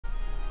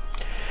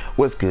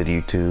What's good,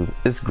 YouTube?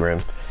 It's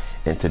Grim,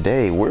 and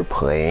today we're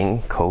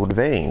playing Code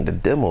Vein, the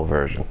demo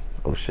version.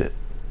 Oh shit.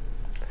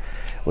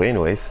 Well,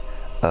 anyways,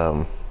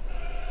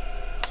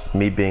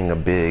 me being a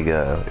big,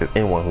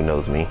 anyone who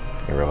knows me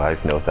in real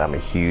life knows that I'm a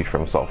huge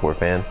From Software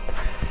fan,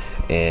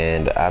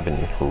 and I've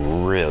been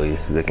really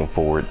looking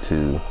forward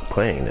to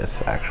playing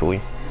this,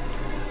 actually.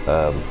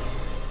 The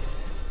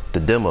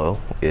demo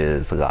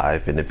is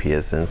live in the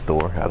PSN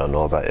store. I don't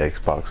know about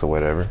Xbox or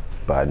whatever,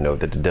 but I know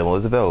that the demo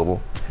is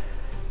available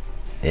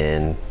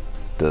in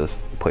the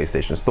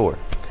PlayStation Store.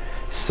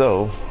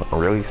 So I'm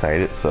really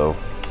excited. So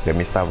let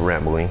me stop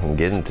rambling and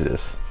get into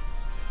this.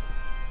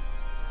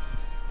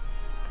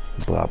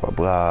 Blah blah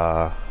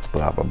blah,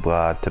 blah blah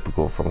blah.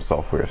 Typical From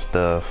Software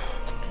stuff.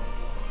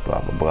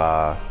 Blah blah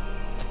blah.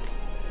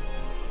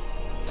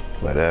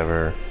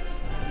 Whatever.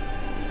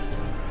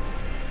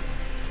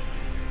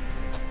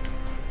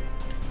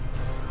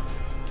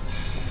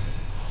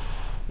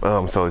 Oh,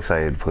 I'm so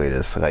excited to play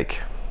this. Like,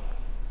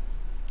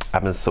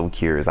 I've been so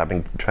curious. I've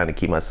been trying to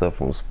keep myself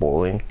from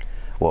spoiling.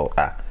 Well,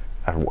 I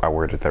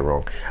worded that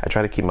wrong. I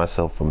try to keep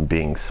myself from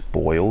being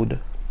spoiled.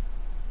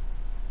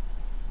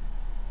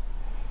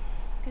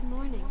 Good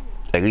morning.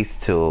 At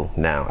least till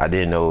now. I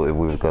didn't know if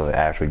we were going to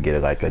actually get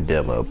like a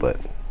demo, but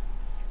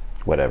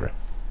whatever.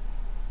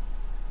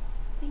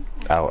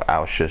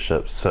 I'll shush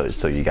up so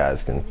you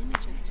guys can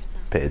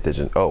pay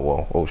attention. Oh,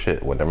 well, oh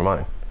shit. Well, never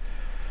mind.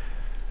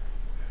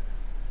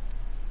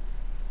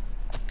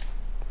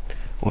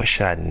 What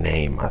should I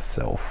name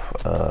myself?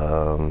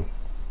 Let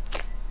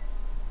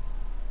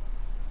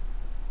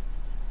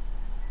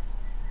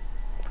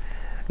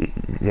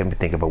me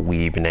think of a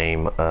weeb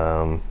name.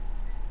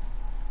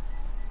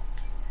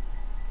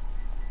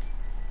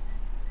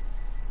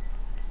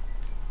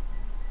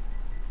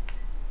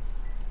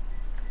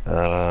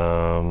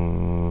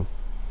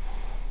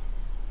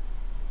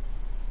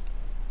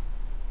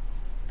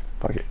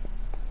 Fuck it.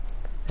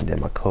 And then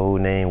my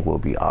code name will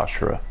be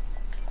Ashra.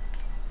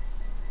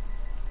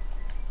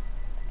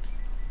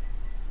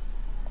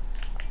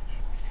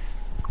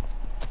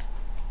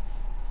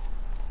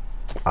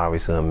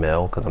 Obviously a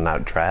male because I'm not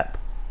a trap.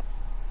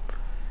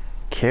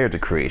 Character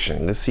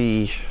creation. Let's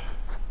see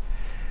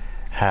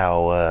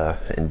how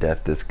in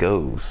depth this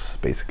goes.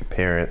 Basic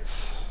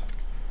appearance.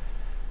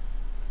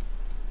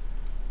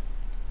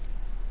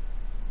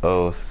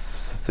 Oh,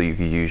 so you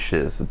can use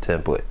shit as a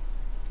template.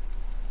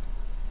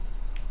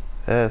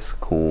 That's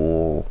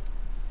cool.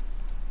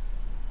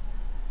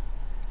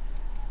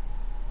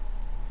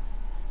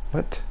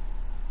 What?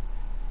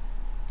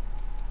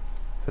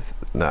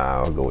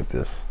 Nah, I'll go with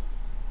this.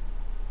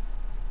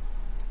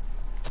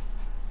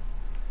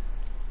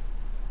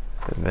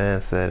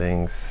 Advanced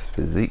settings,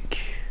 physique.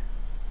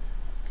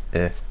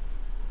 Let's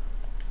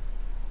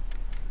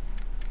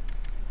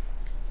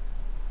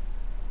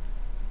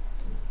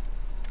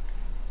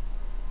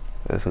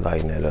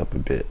lighten that up a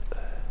bit.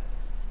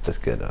 That's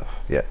good enough.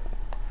 Yeah.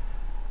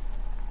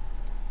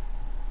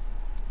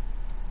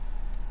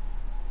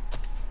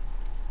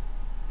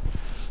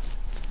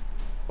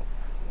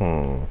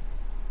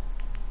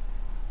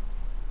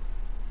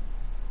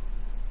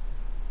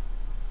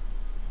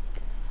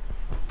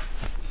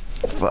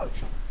 Fuck.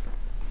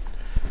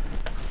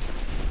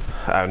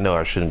 I know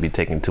I shouldn't be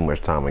taking too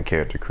much time on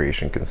character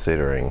creation,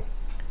 considering,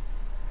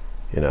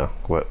 you know,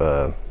 what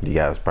you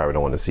guys probably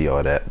don't want to see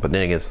all that, but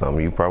then again, some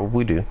of you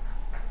probably do.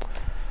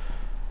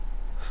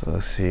 So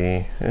let's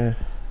see. It's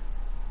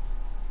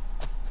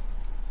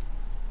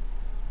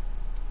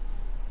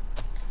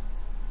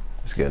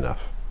good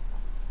enough.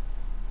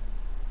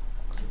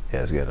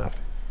 Yeah, it's good enough.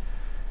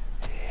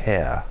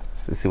 Hair.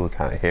 Let's see what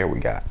kind of hair we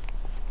got.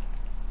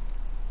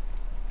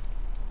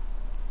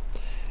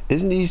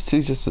 Isn't these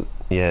two just...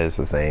 Yeah, it's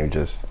the same,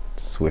 just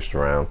switched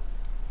around.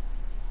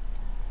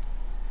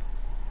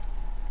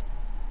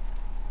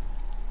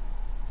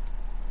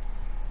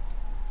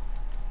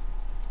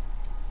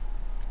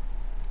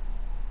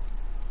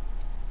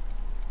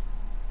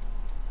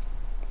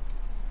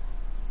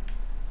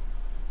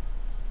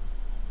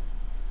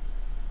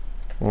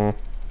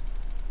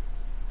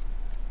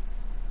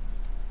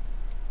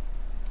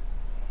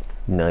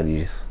 None of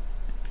these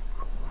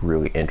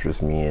really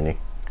interest me any.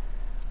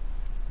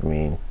 I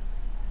mean,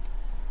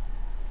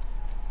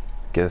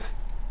 guess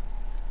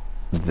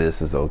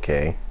this is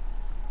okay.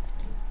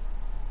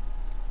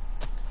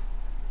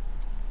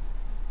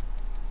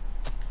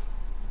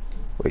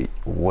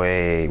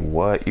 Wait,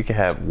 what? You can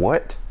have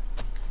what?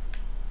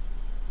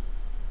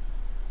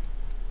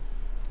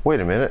 Wait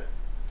a minute.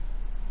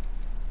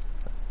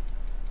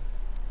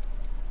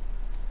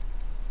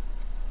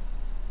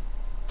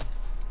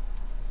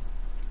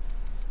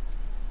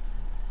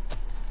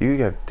 You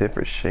have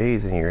different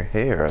shades in your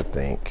hair, I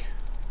think.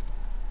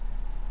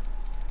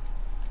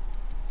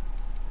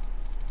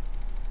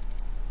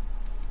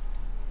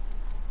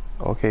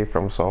 Okay,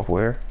 From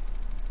Software.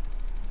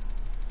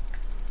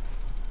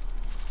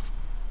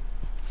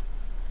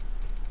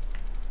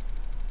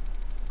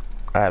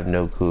 I have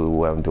no clue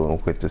what I'm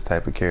doing with this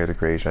type of character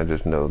creation. I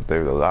just know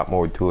there's a lot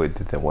more to it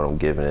than what I'm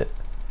giving it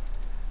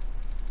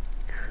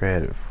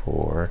credit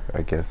for,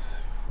 I guess,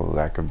 for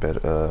lack of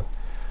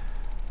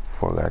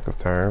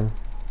term.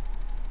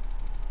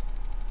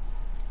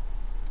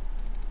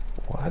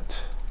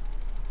 What?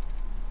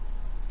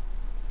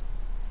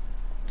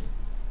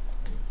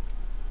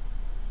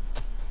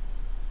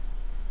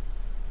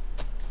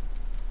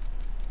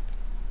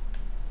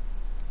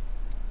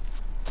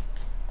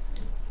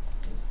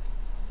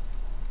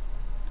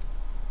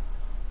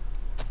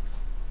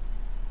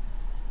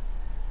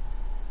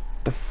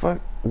 The fuck?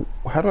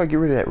 How do I get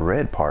rid of that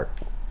red part?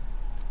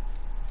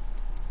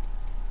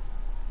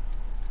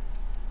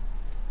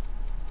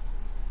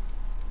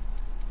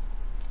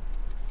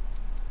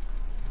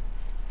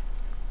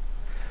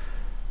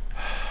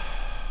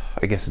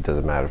 I guess it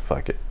doesn't matter.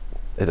 Fuck it.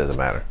 It doesn't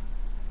matter.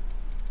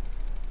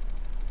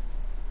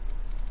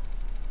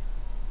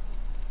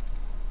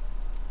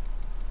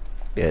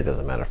 Yeah, it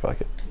doesn't matter.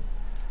 Fuck it.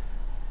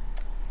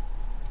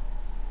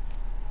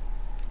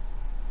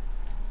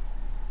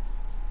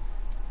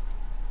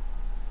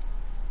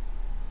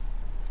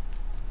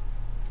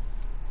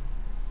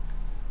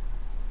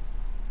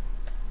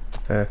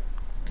 Eh.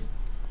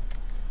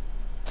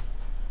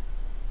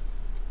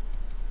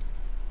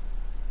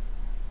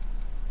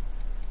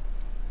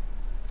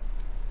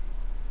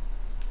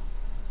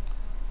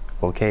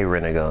 Okay,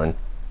 Renegon.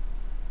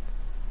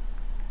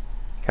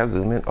 Can I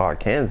zoom in? Oh, I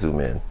can zoom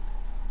in.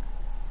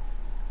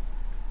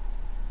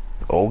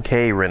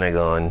 Okay,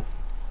 Renegon.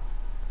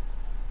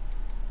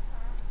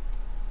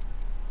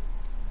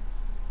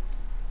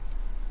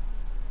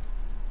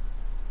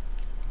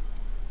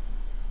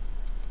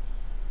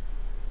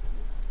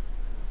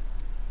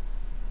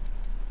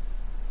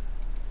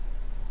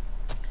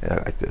 Yeah,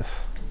 I like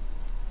this.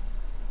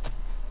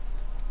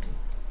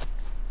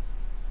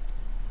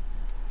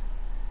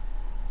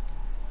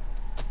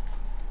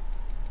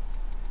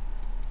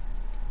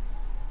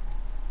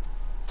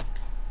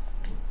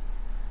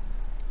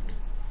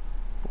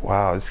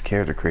 Wow, this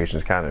character creation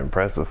is kind of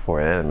impressive for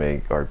an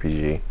anime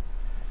RPG.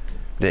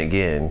 Then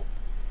again,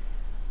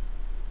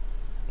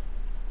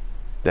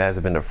 there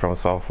hasn't been a From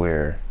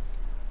Software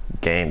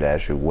game that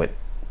actually went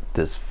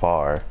this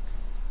far.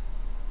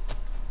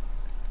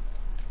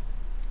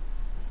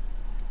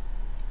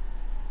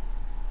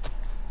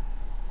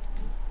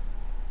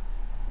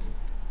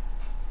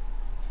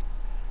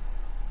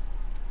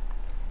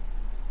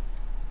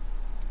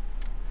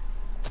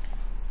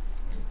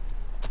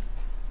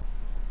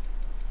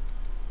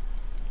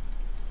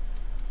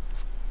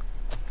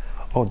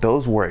 Oh,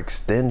 those were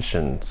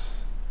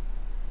extensions.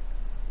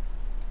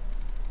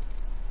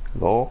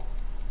 Lol.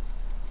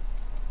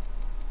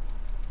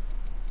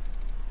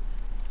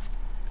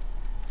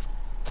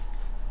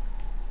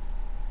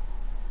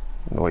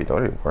 No, wait, no,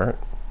 they weren't.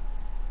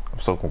 I'm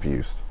so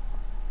confused.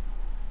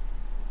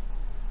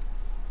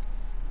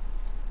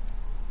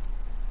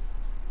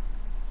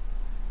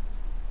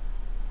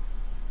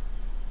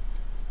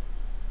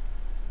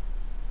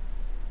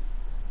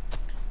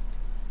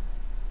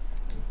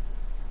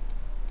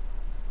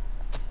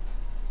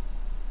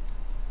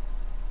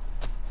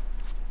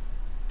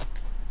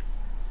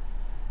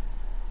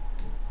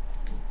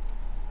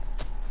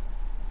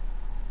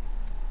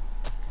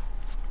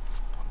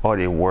 Oh,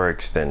 they were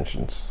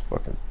extensions.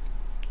 Fucking.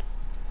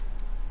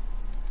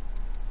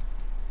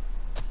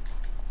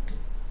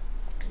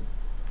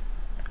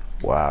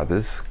 Wow,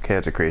 this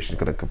character creation is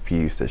gonna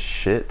confuse the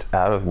shit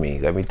out of me.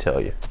 Let me tell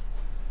you.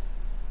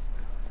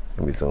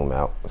 Let me zoom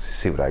out. Let's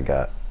see what I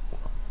got.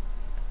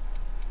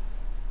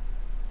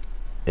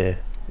 Eh.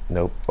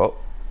 Nope. Oh.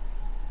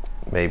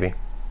 Maybe.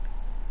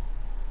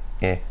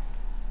 Eh.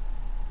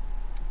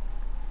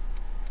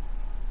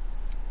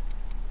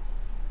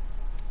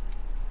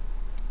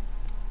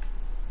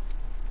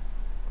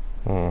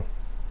 Hmm.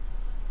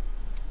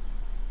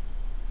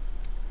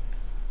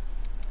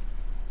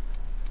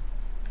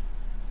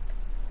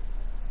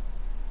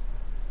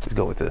 Let's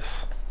go with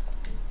this.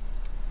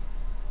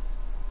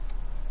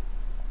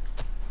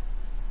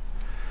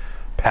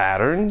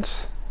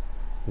 Patterns?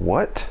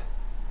 What?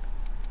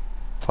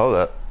 Hold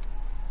up.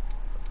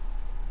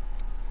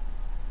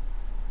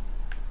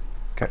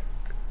 Can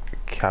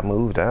I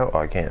move down? Oh,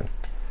 I can.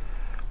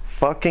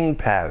 Fucking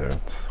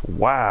patterns.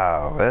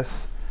 Wow,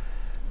 that's...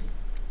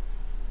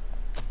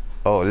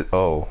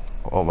 Oh,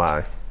 oh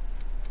my.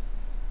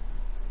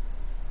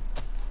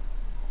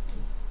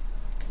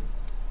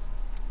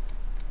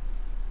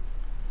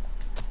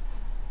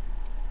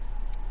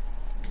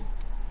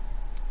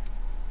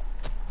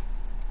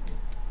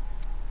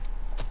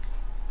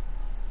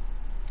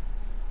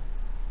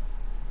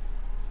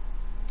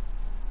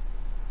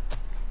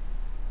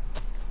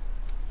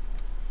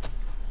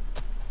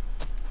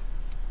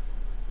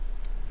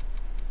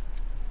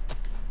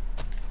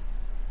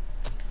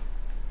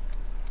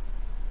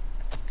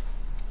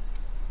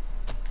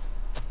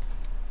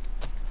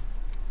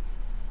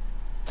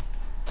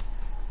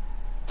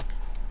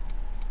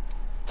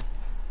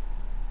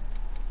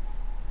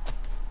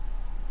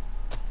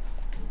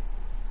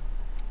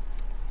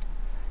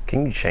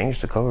 Can you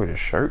change the color of the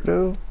shirt,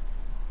 dude?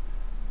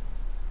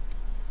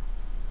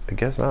 I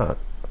guess not.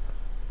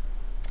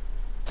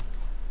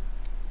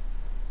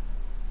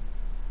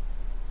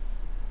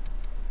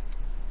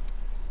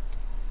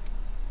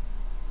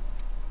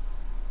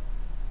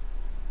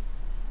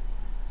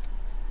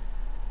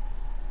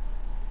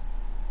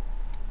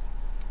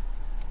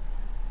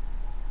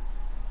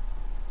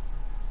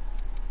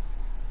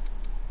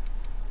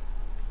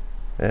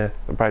 I'll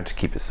probably just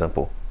keep it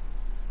simple.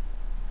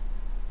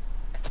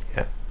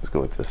 Yeah, let's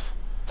go with this.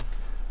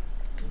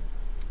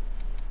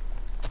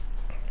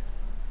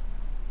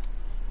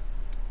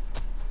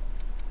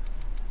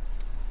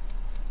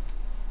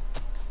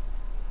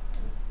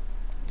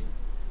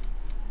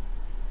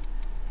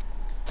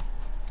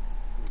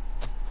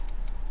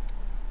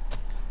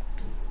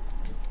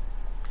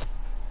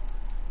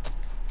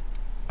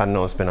 I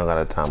know I spent a lot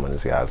of time on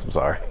this, guys. I'm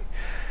sorry.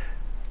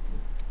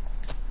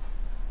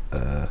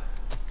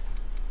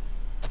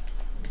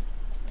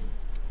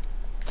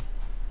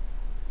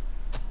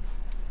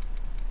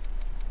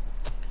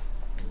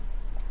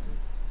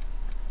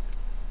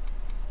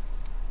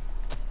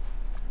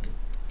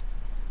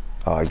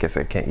 Oh, I guess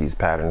I can't use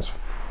patterns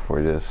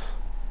for this.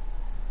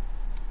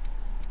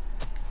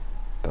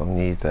 Don't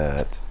need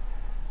that.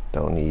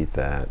 Don't need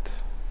that.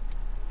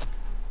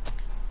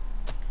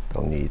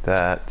 Don't need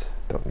that.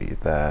 Don't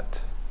need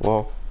that.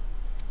 Well,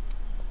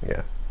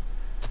 yeah.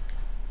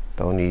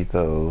 Don't need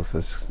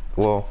those.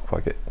 Well,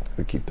 fuck it.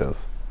 We keep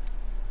those.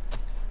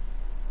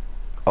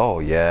 Oh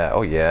yeah.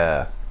 Oh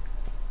yeah.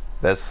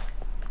 Yes.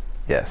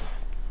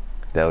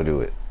 That'll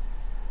do it.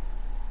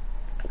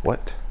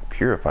 What?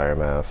 Purifier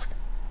mask.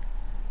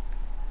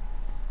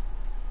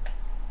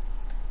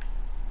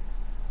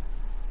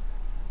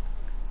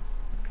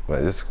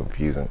 Wait, this is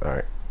confusing. All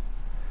right.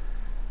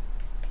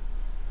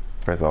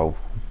 First of all,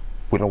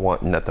 we don't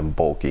want nothing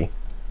bulky.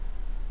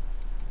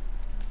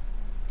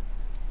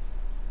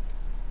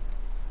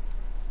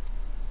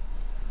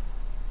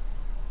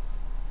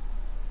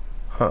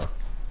 Huh.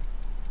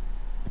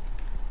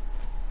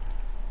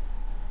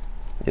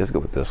 Yeah, let's go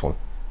with this one.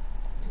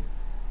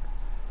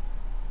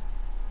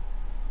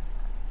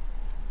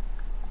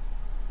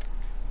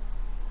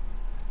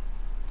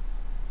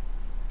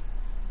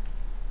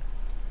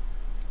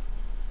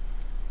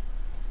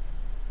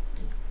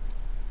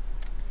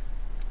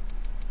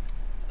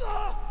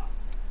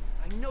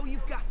 I know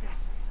you've got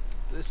this.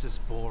 This is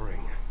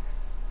boring.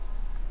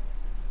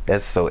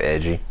 That's so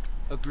edgy.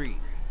 Agreed.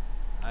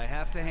 I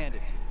have to hand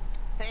it to you.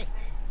 Hey,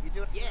 you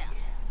do it? Yeah.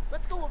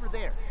 Let's go over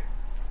there.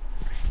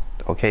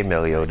 Okay,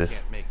 Meliodas.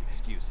 Can't make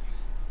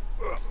excuses.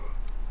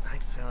 I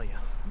tell you,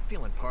 I'm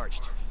feeling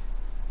parched.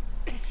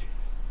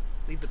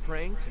 Leave the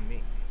praying to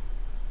me.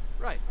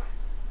 Right.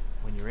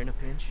 When you're in a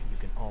pinch, you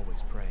can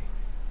always pray.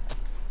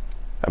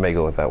 I may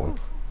go with that one.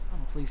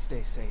 Please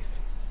stay safe.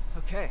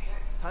 Okay,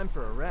 time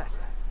for a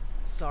rest.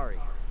 Sorry,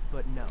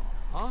 but no.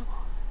 Huh?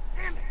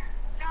 Damn it!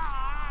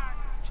 Ah!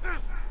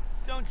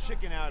 Don't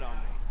chicken out on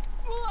me.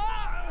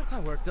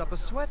 I worked up a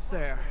sweat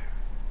there.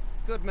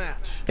 Good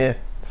match. Yeah,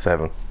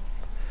 7.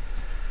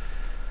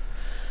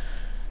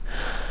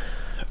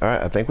 All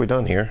right, I think we're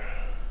done here.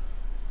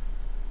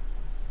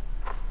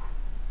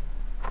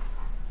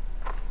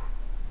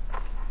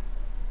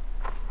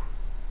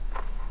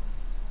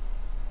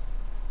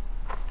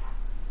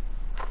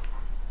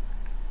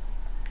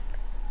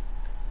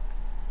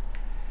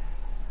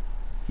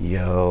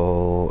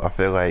 Yo, I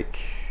feel like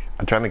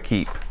I'm trying to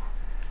keep.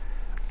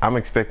 I'm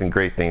expecting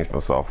great things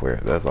from software.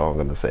 That's all I'm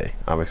gonna say.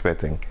 I'm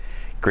expecting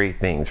great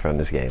things from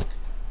this game.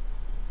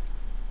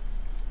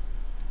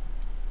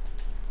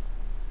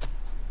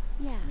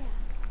 Yeah,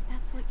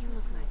 that's what you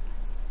look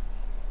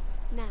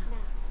like. Now,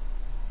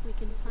 we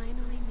can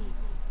finally meet.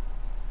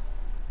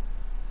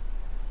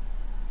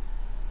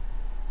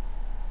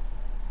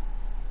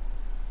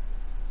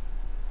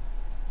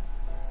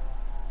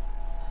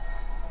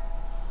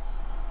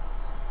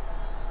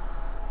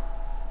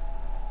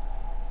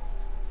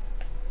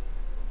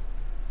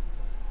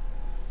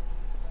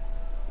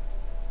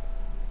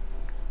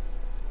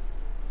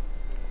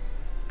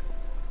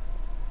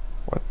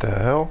 What the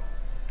hell?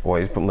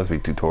 Boy, this must be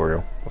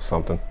tutorial or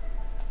something.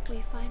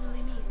 We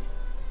finally meet.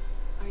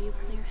 Are you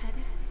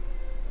clear-headed?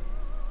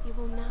 You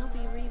will now be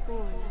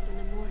reborn as an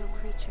immortal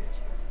creature,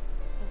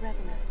 a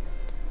revenant.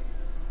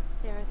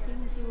 There are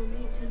things you will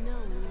need to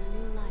know in your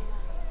new life,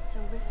 so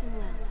listen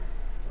well.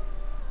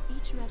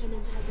 Each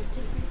revenant has a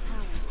different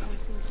power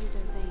coursing through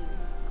their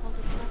veins, called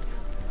a blood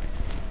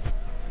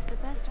code. The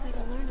best way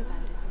to learn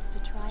about it is to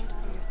try it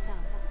for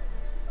yourself.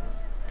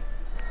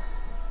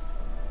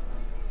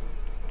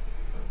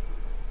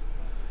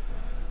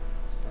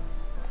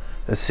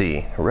 Let's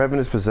see.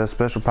 Revenants possess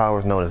special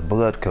powers known as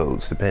blood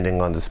codes. Depending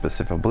on the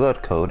specific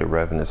blood code, a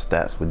revenant's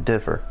stats would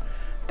differ.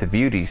 To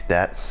view these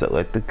stats,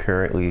 select the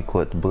currently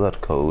equipped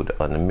blood code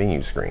on the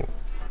menu screen.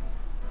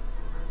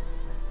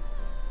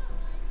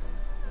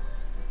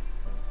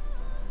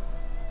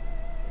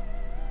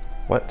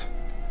 What?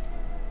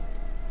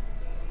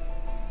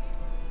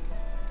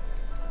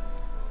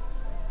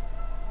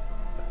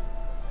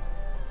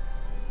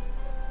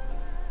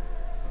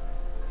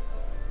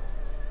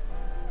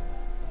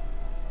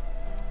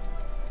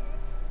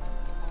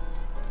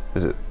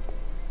 Is it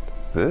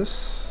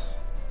this?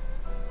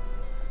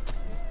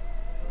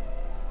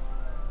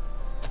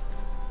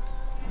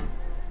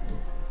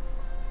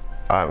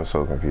 I'm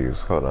so confused.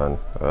 Hold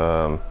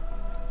on.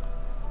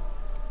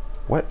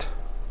 What?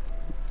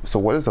 So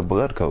what is a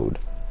blood code?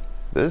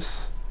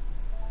 This?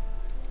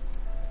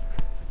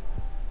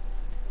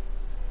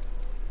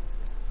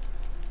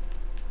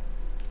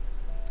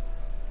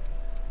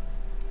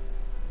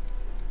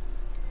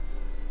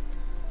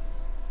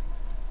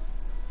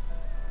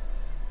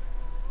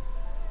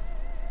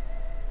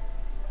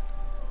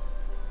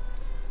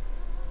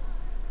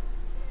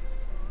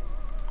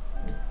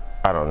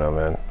 I don't know,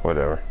 man.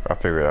 Whatever. I'll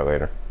figure it out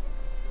later.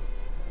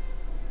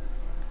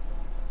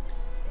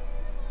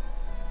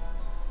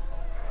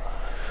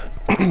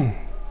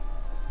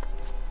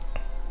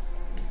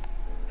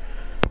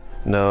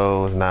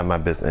 No, it's not my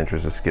best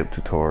interest to skip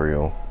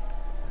tutorial,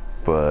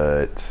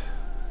 but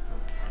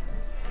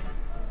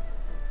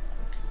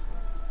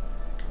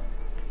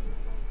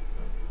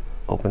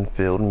open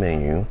field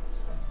menu.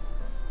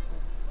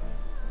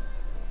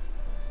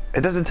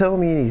 It doesn't tell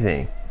me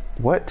anything.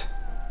 What?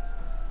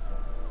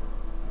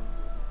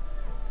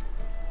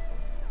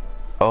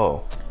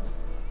 Oh.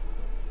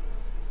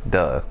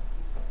 Duh.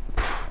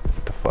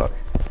 What the fuck?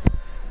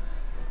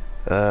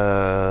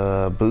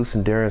 Boost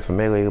endurance for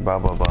melee, blah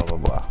blah blah blah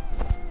blah.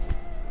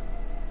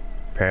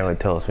 Apparently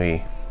tells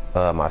me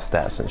my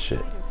stats and shit.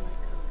 Fighter blood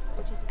code,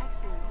 which is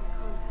excellent in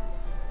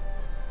combat.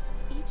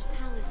 Each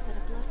talent that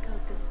a blood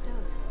code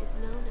bestows is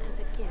known as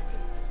a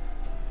gift.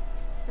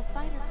 The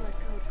fighter blood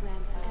code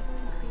grants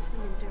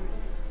ever-increasing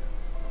endurance.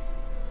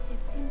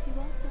 It seems you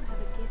also have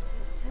a gift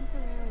that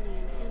temporarily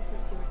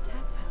enhances your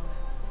attack power.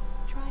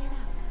 Try it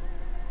out.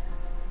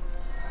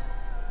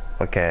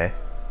 Okay.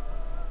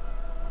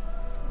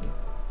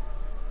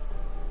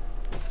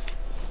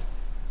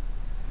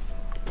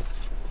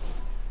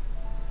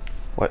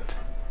 What?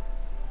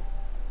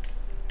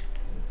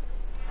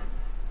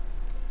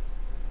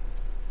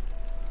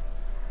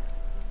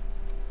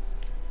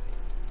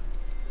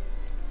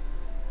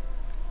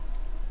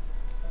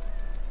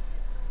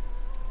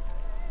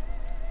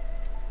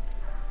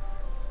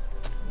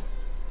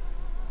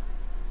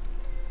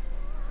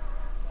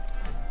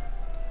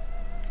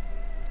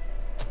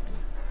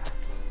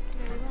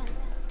 Very well.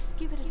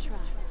 Give it a try.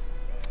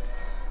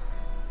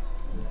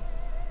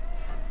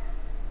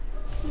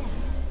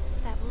 Yes,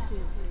 that will do.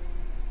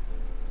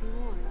 Be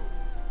warned.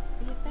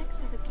 The effects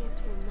of a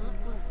gift will not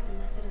work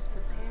unless it is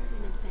prepared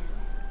in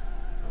advance.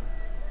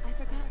 I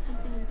forgot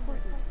something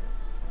important.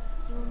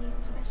 You will need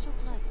special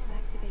blood to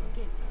activate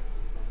gifts.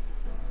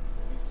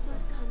 This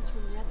blood comes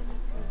from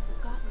revenants who have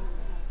forgotten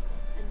themselves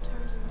and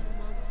turned into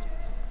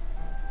monsters.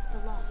 The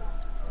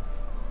Lost.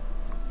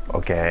 You can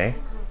Okay.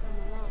 draw Ichor from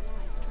the Lost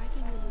by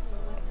striking them with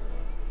your weapon.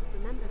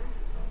 Remember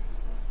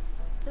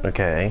that. Those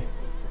Okay. are the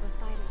basics of a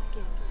fighter's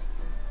gifts.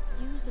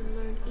 Use and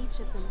learn each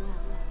of them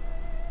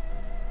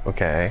well.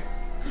 Okay.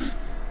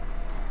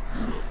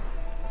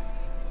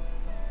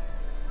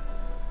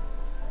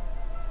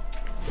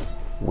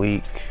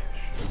 Weak,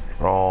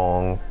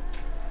 strong.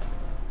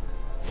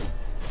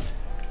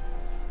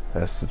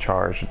 That's the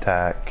charge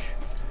attack.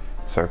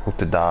 Circle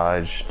to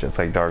dodge, just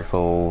like Dark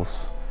Souls.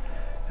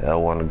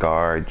 L1 to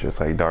guard, just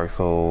like Dark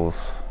Souls.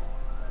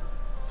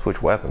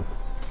 Switch weapon.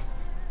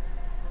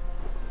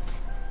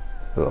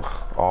 Ugh,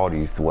 all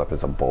these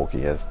weapons are bulky.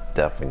 That's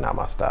definitely not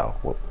my style.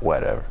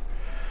 Whatever.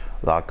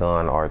 Lock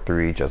on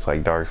R3, just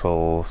like Dark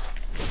Souls.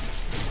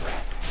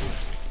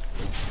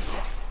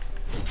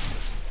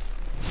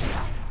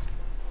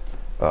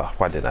 Ugh,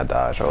 why didn't I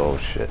dodge? Oh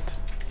shit.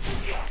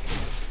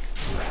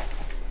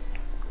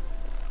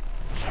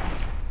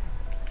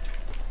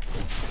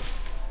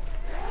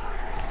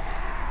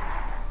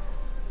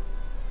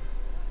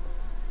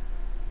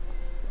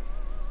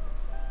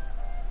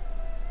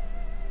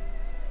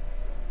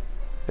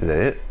 Is that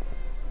it?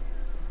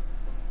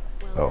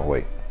 Well Oh, done.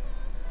 wait.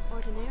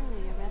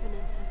 Ordinarily, a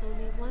revenant has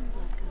only one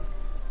blood code,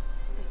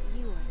 but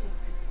you are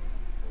different.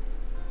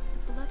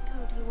 The blood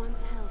code you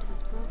once held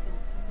was broken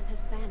and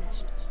has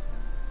vanished.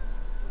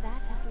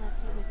 That has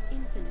left you with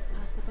infinite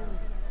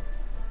possibilities.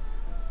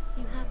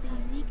 You have the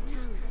unique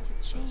talent to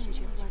change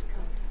your blood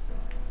code.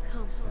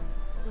 Come,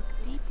 look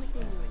deep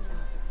within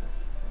yourself.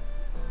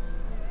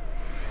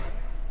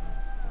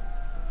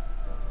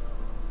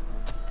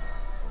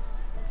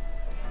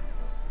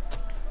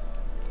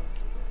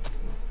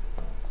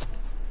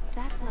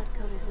 That blood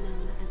code is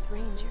known as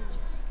Ranger.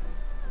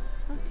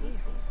 Oh dear.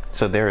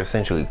 So there are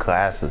essentially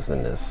classes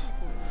in this.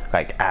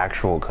 Like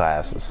actual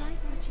classes. Try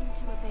switching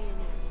to a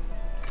bayonet.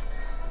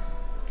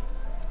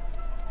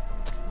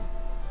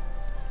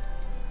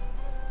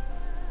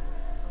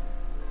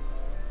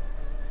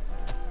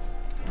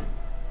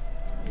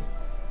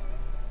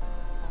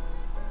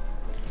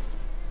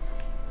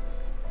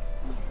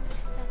 Yes,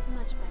 that's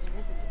much better,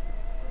 isn't it?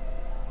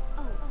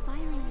 Oh,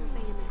 firing your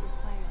bayonet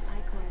requires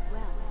Ichor as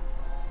well.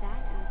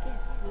 That and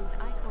gifts means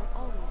Ichor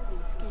always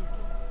seems scant.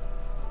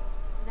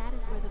 That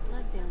is where the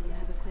blood veil you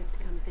have equipped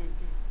comes in.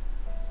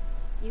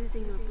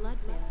 Using your blood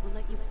veil will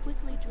let you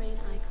quickly drain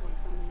Ichor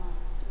from the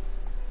Lost.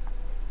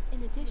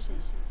 In addition,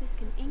 this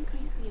can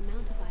increase the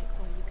amount of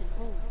Ichor you can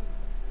hold.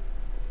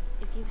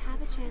 If you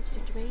have a chance to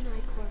drain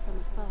Ichor from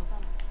a foe,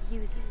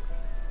 use it.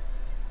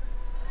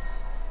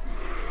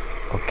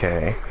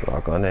 Okay,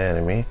 lock on the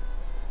enemy.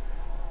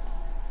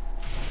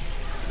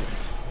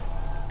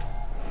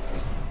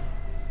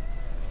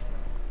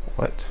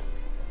 What?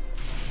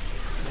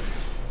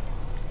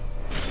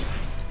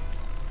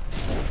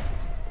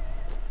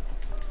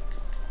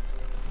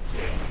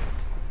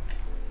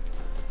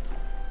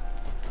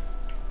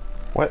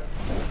 What?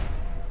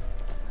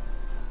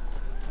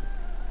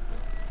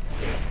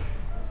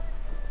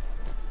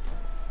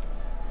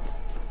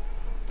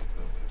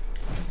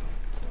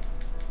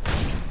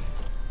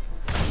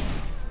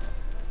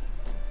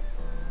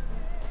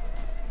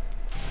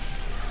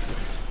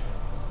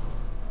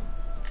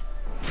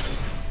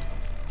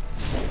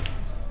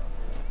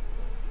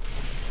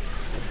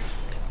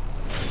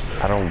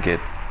 don't get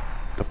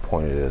the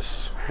point of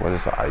this. What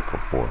is the Ichor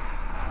for?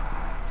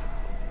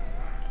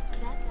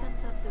 That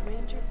sums up the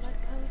Ranger blood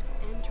code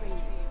and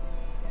training.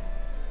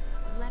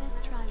 Let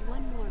us try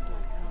one more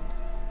blood code.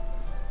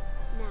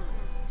 Now,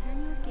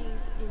 turn your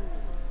gaze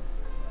inward.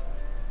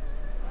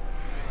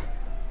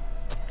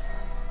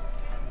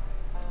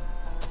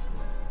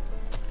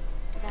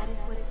 That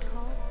is what is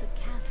called the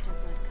Caster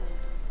blood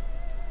code.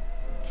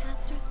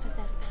 Casters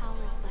possess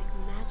powers like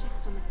magic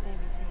from a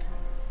fairy tale.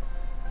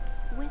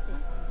 With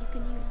it, you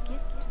can use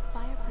gifts to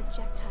fire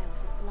projectiles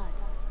of blood.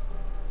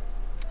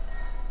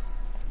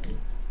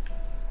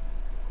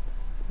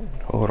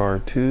 Hold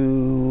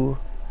R2.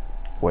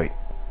 Wait.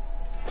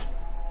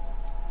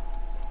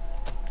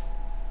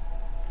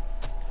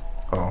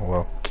 Oh,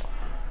 well.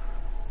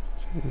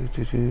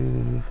 Nice.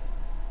 You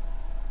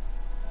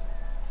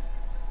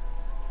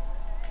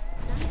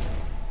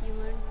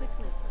learn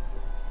quickly.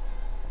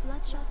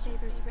 Bloodshot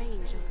favors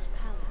range over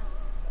power.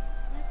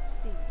 Let's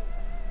see.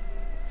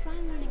 Try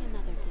learning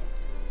another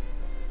gift.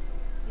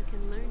 You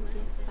can learn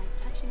gifts by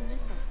touching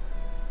missiles.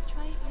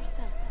 Try it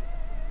yourself.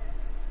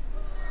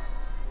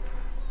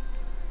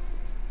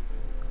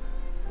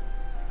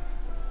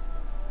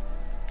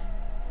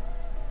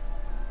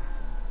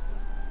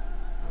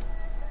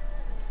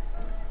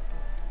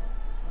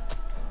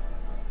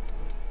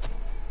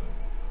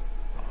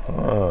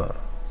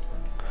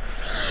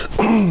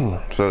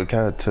 So it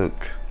kind of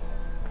took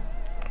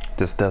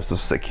the steps of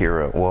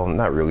Sekiro. Well,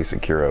 not really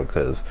Sekiro,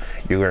 because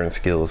you learn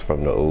skills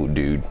from the old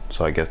dude.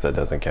 So I guess that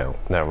doesn't count.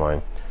 Never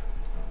mind.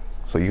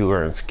 So you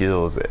learn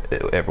skills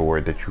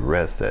everywhere that you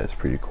rest. That's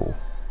pretty cool.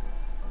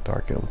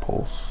 Dark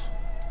Impulse.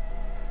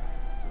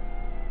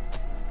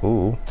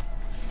 Ooh.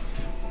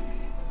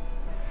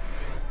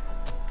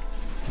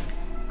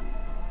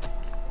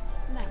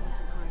 That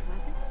wasn't hard,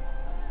 was it?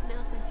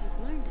 Now since you've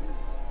learned it,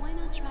 why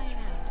not try it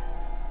out?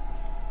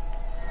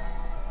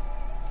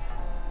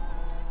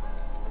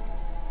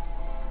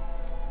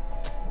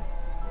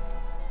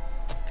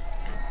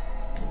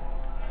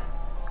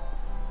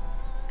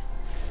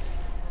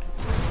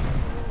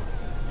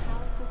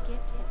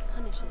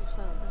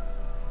 Foes.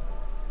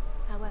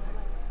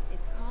 However,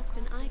 its cost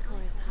in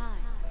Ichor is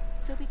high,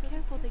 so be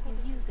careful that you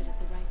use it at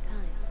the right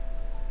time.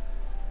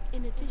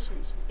 In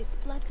addition, its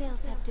blood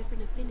veils have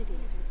different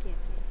affinities for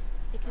gifts.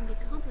 It can be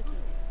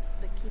complicated,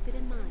 but keep it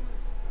in mind.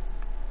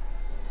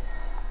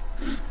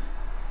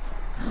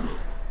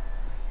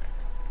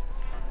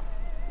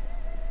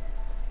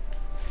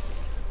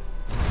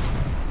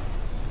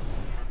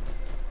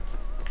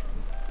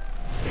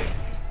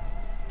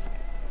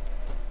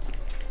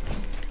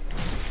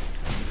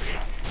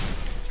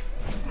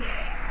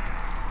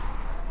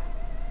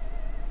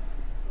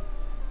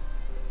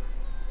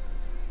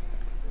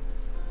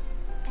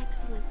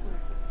 Excellent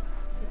work.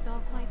 It's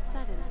all quite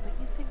sudden, but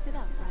you picked it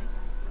up, right?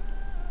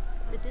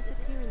 The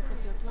disappearance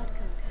of your blood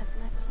code has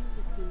left you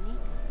with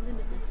unique,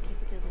 limitless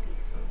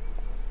capabilities.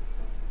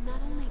 Not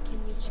only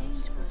can you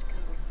change blood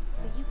codes,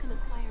 but you can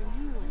acquire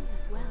new ones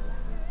as well.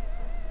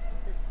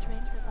 The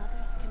strength of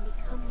others can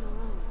become your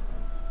own,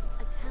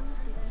 a talent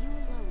that you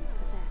alone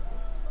possess.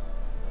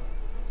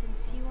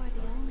 Since you are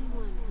the only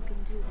one who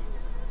can do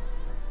this,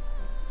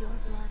 your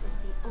blood is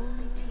the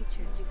only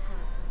teacher you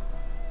have.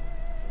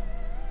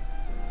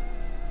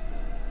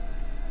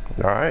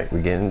 Alright,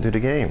 we get into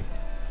the game.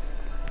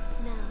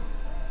 Now,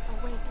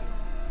 awaken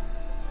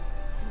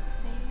and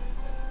save the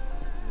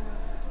world.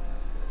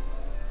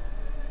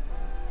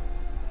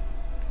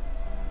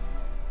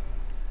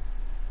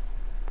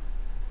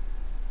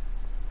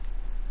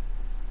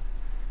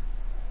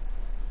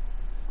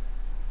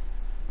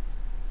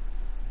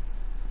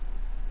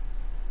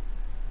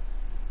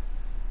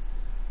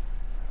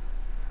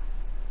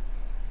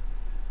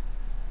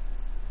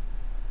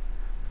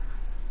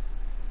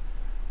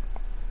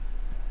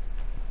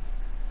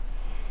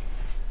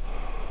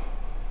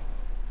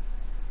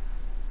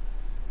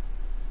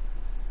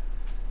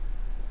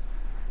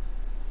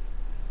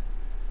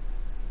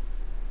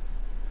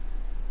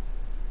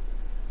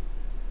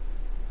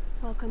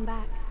 Welcome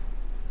back.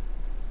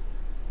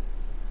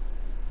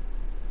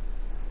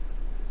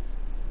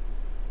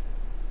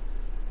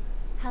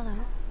 Hello.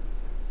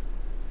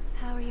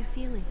 How are you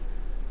feeling?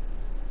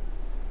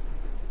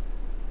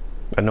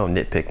 I know I'm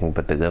nitpicking,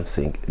 but the lip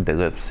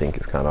sync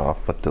is kind of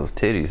off. But those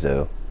titties,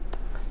 though.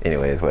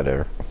 Anyways,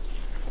 whatever.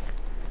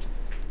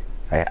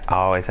 I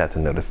always have to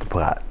notice the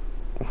plot.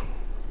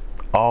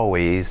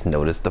 Always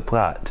notice the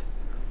plot.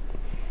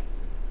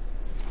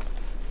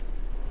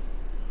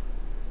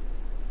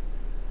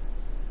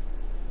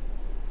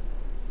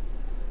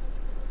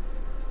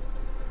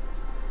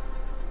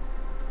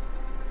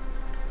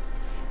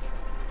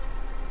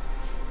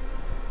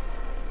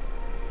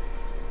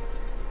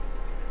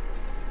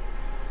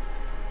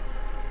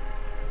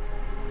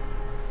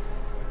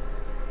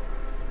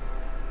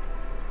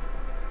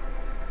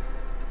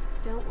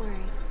 Don't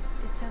worry.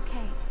 It's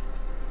okay.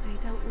 I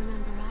don't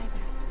remember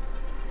either.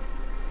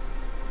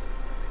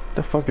 What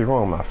the fuck is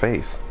wrong with my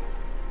face?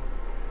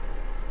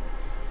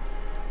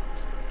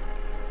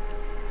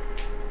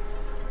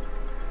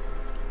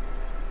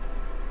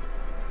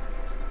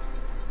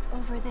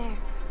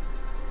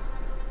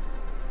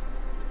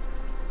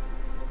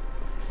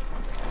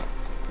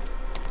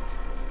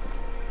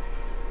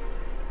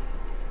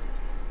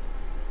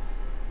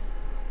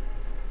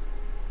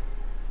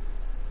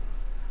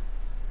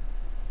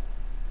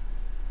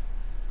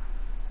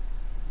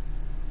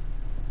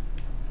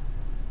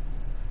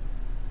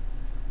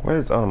 What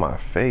is on my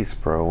face,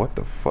 bro? What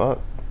the fuck?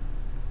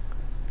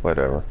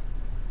 Whatever.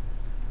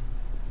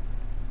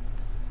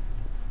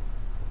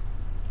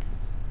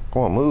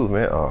 Come on, move,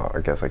 man. Oh, I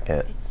guess I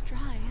can't. It's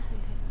dry, isn't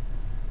it?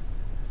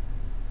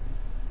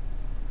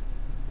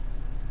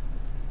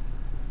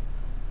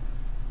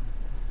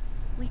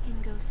 We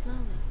can go slowly.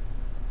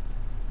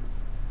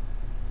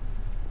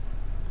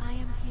 I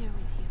am here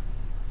with you.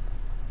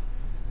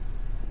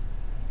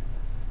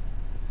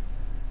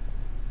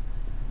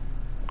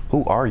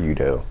 Who are you,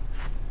 though?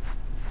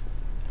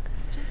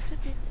 Just a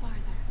bit farther.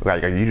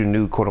 Like, are you the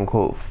new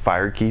quote-unquote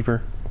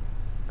firekeeper?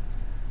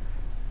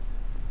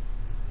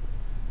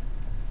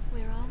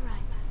 We're all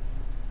right.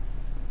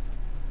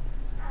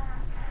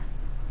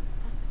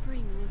 A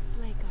spring will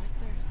slake our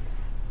thirst.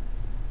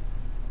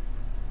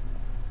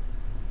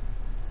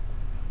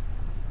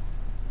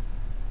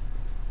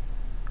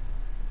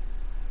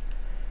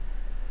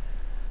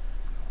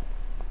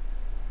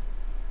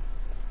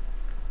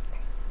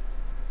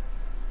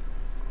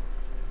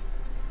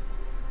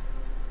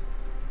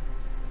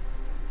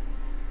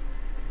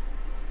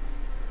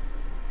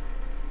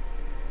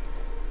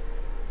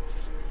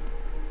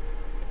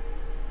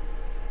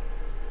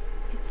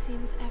 It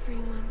seems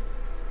everyone,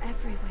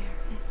 everywhere,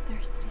 is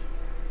thirsty.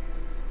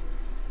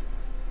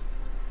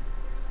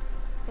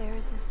 There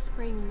is a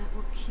spring that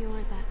will cure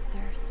that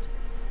thirst,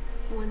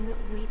 one that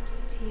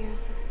weeps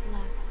tears of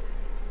blood.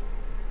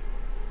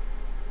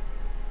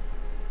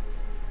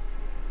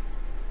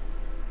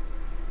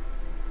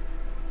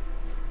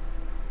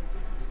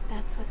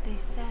 That's what they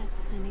said,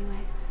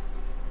 anyway.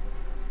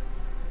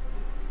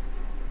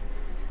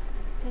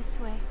 This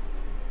way.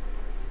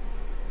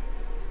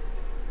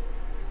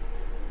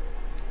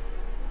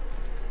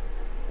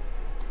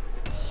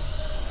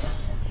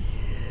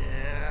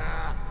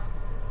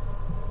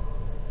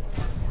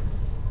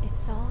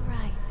 It's all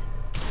right.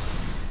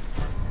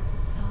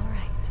 It's all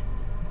right.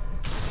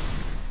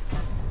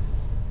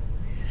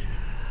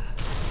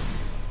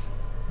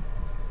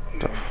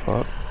 The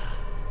fuck?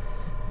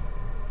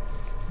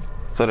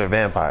 So they're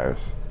vampires.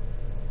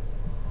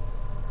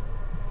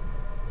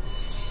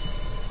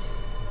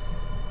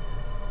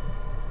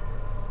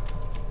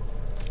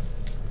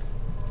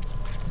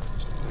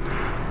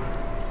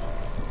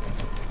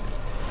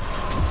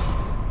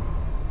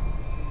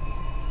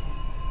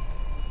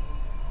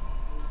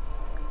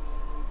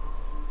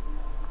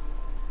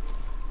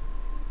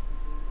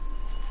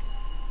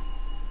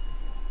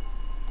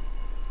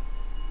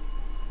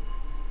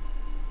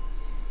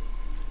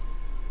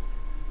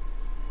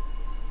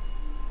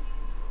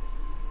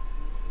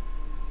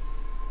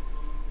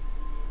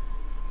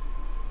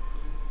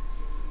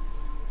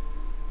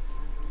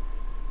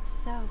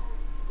 So,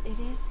 it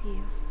is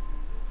you.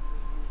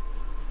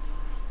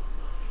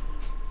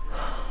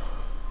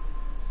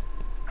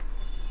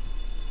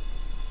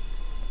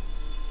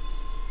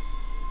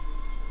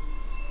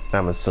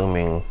 I'm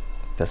assuming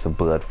that's a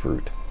blood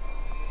fruit.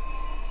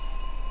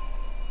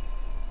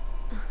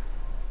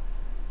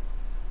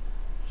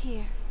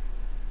 Here.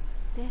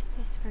 This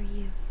is for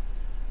you.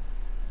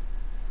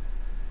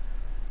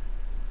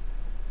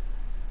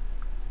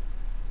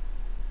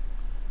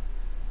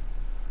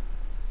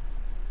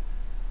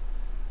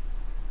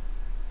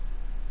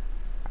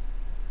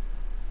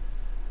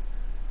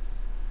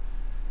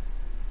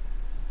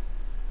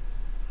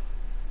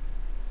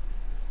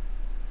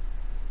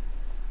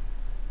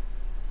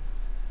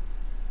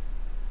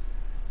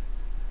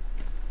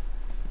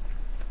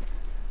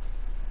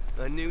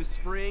 A new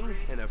spring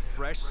and a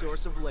fresh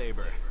source of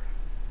labor.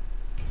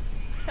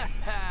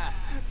 Haha,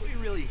 we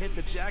really hit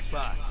the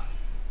jackpot.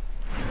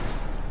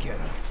 Get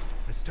up.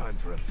 It's time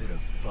for a bit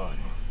of fun.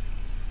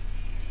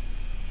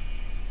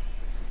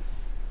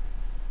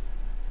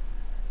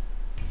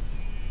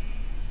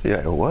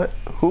 Yeah, what?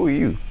 Who are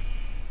you?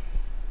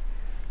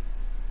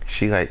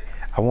 She like,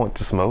 I want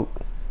to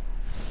smoke.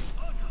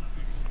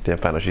 Then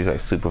find out she's like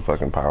super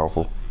fucking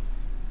powerful.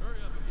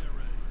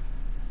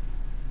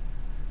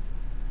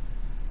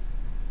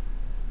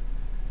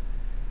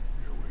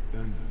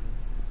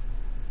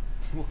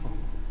 Whoa,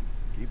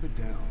 keep it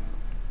down.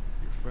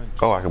 Your friend.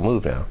 Oh, I can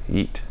move now.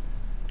 Yeet.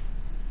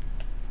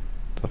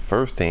 The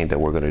first thing that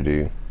we're gonna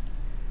do.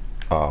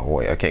 Oh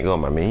wait, I can't go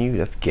on my menu.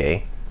 That's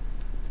gay.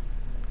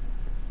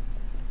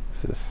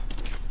 What's this?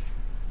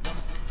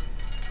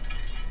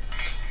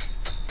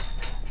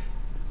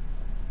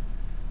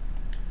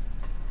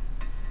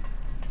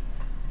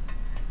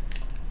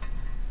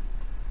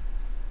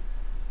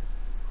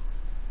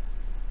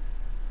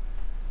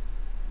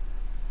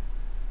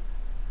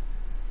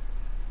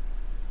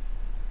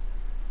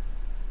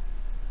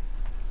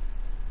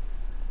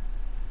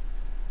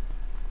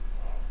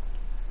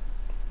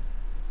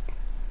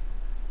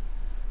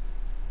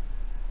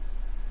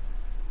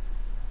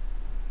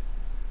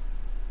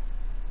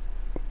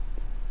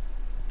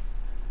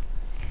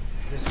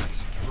 This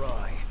one's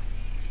dry.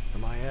 The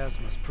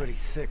miasma's pretty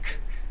thick.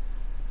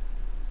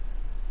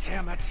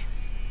 Damn it!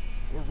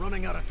 We're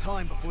running out of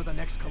time before the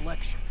next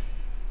collection.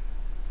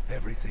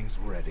 Everything's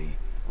ready.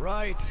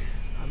 Right.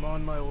 I'm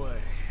on my way.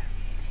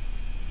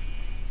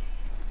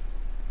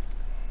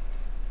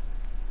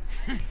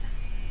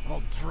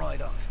 All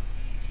dried up,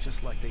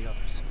 just like the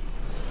others.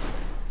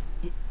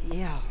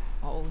 Yeah,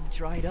 all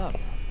dried up.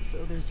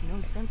 So there's no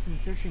sense in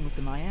searching with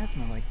the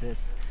miasma like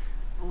this.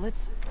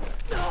 Let's...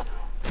 What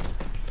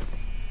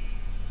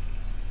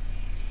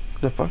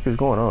the fuck is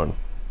going on?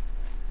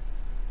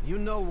 You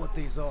know what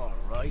these are,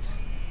 right?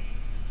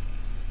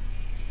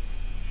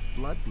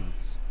 Blood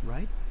beads,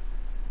 right?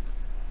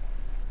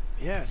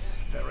 Yes,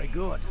 very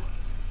good.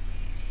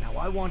 Now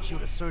I want you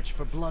to search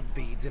for blood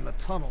beads in the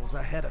tunnels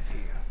ahead of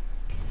here.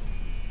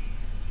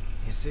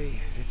 You see,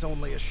 it's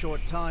only a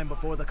short time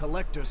before the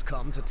collectors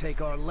come to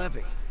take our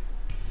levy.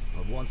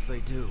 But once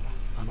they do,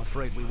 I'm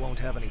afraid we won't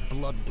have any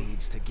blood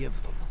beads to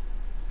give them.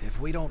 If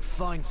we don't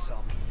find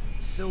some,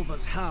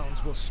 Silva's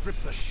hounds will strip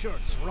the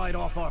shirts right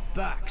off our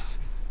backs.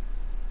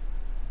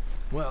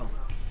 Well,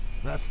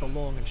 that's the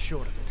long and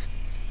short of it.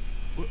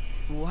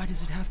 Why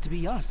does it have to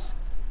be us?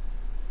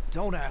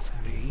 Don't ask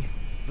me.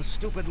 The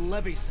stupid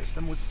levy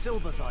system was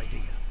Silva's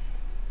idea.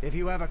 If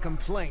you have a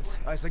complaint,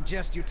 I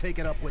suggest you take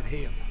it up with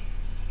him.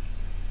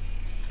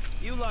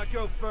 You lot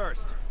go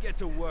first. Get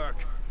to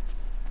work.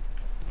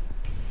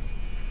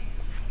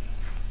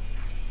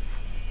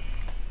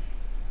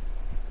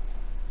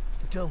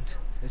 Don't.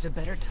 There's a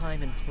better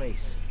time and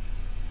place.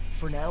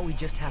 For now, we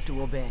just have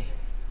to obey.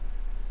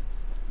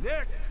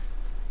 Next!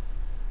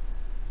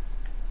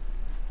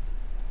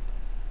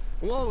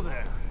 Whoa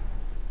there.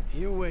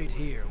 You wait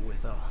here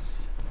with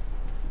us.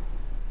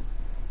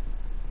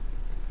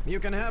 You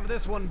can have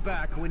this one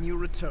back when you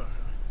return.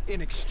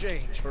 In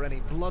exchange for any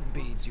blood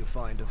beads you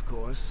find, of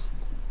course.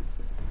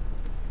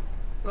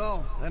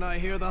 Oh, and I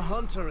hear the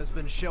hunter has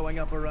been showing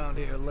up around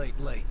here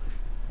lately.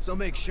 So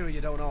make sure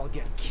you don't all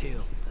get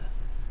killed.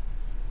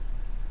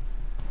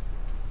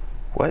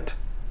 What?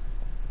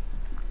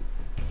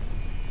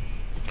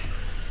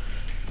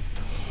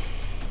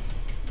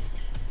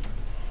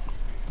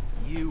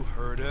 You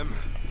heard him.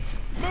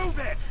 Move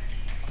it!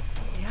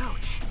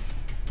 Ouch.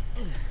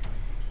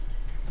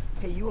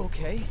 Hey, you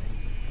okay?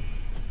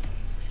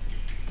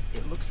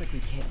 It looks like we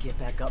can't get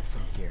back up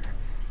from here.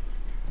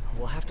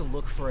 We'll have to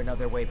look for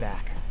another way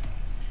back.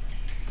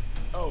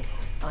 Oh,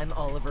 I'm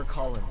Oliver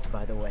Collins,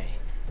 by the way.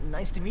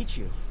 Nice to meet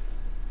you.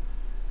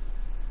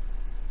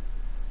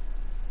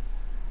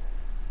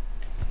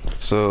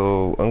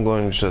 So I'm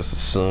going to just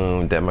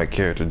assume that my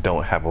character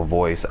don't have a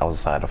voice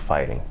outside of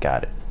fighting.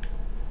 Got it.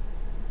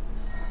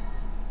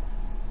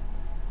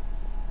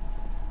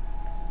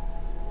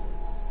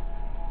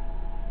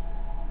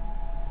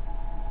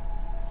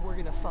 We're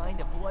gonna find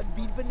a blood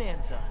bead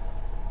bonanza.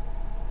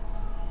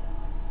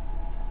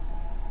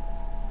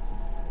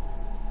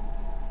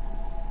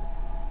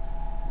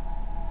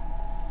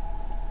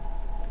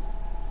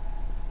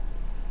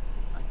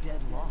 A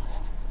dead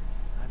lost.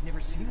 I've never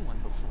seen one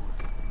before.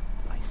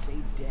 I say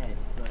dead,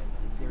 but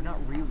they're not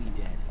really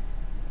dead.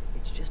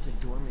 It's just a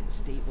dormant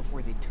state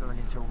before they turn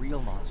into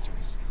real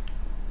monsters.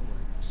 Or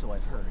so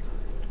I've heard.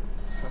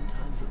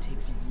 Sometimes it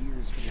takes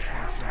years for the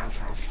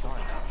transformation to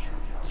start.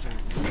 So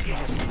we can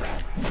just...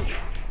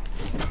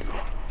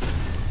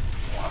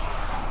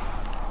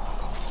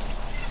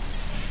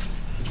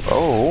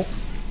 Oh.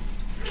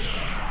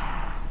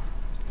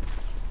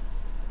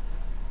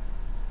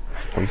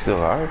 Are you still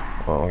alive?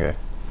 Oh, okay.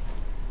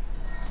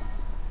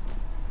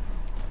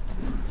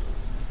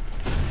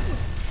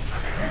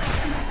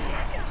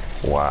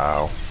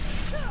 Wow.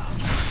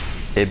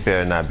 It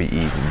better not be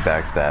eating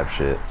backstab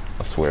shit.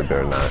 I swear it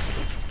better not.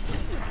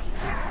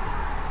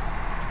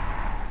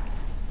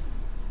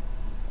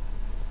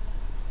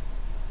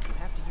 You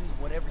have to use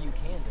whatever you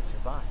can to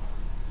survive.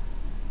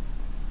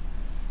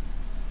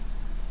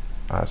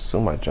 I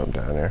assume I jumped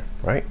down there,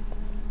 right?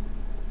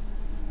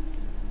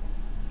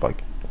 Fuck.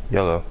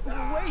 Yellow.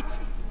 Wait!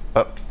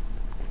 Up.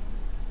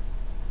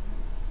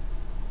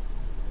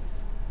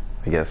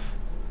 I guess.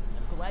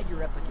 I'm glad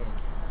you're up again.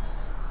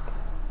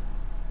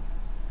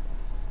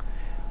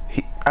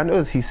 I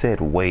noticed he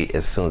said wait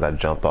as soon as I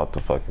jumped off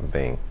the fucking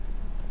thing.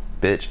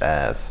 Bitch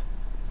ass.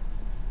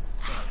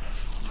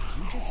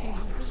 Did you just see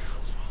movement?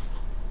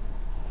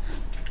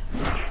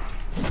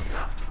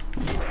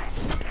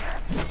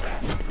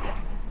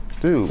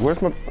 Dude,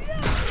 where's my...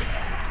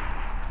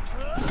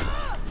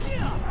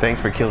 Thanks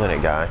for killing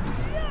it, guy.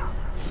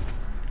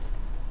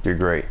 You're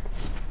great.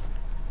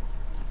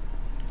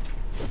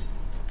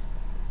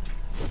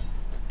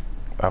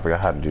 I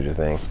forgot how to do the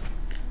thing.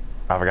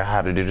 I forgot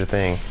how to do the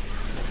thing.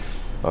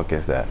 Okay,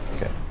 it's that.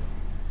 Okay.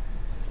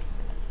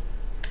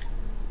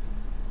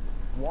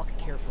 Walk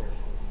carefully.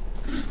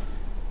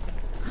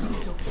 Please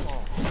don't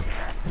fall.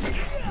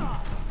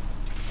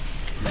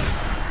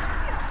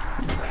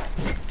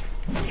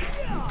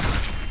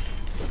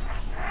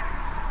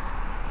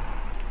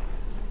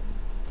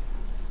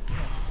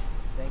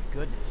 Thank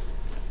goodness.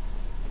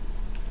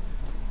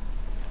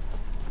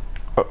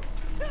 Oh.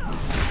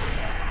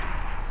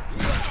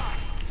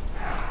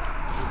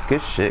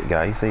 Good shit,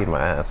 guy. You saved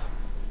my ass.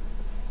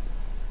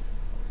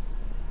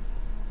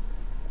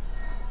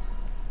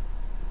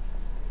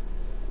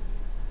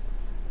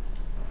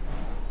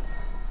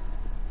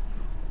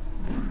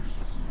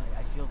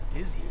 I feel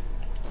dizzy.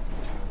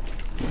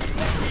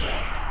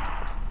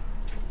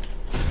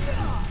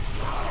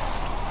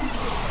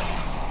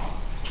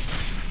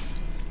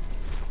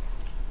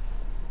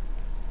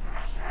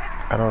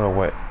 I don't know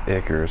what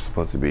Ichor is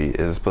supposed to be.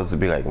 Is it supposed to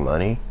be like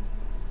money?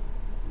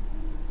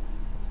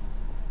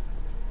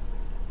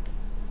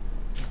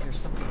 Is there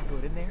something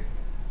good in there?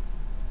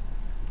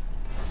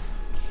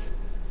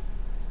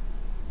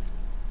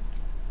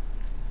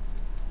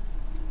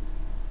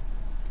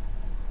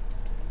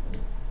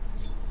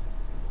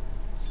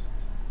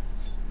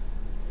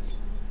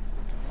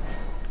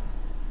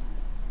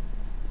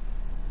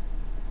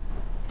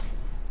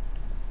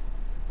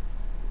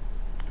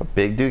 A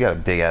big dude got a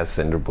big ass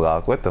cinder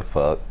block. What the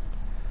fuck?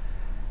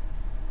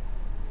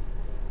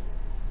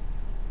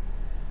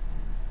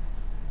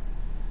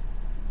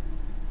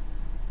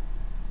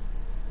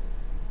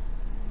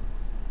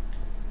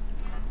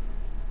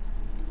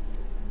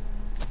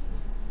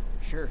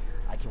 Sure,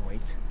 I can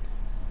wait.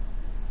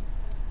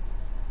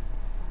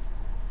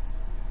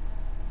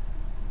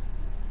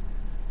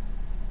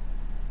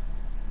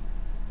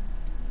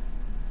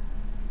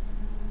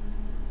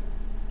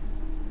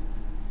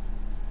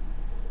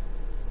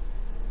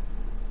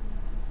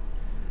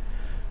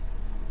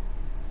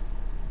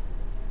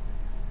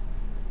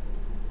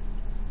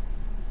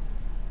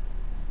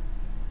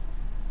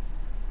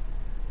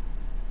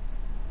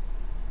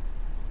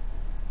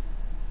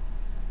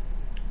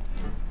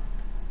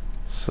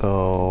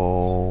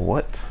 So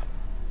what?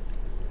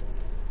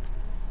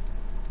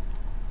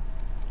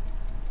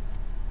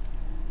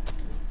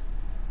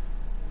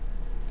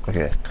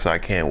 Okay, so I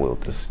can't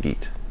wield this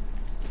yeet.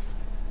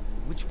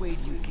 Which way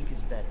do you think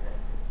is better?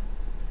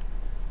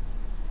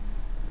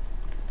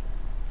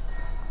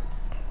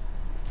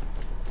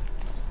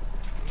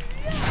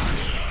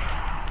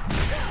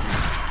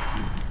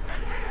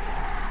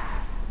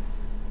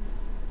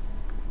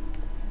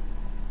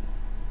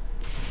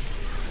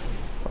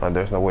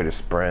 There's no way to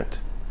sprint.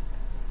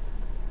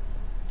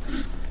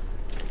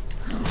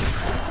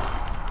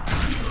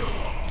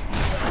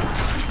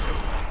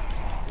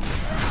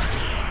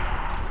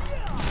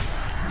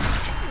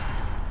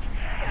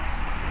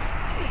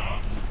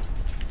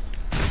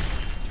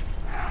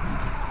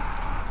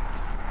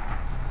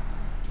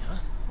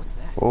 What's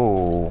that?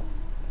 Oh,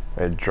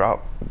 it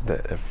dropped.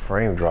 The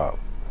frame dropped.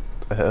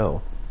 What the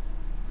hell?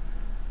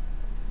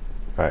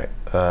 All right.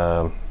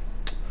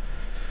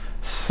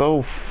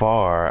 So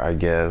far, I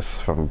guess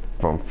from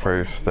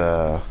first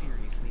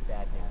Seriously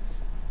bad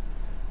news.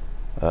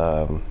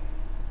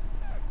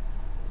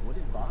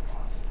 Wooden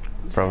boxes.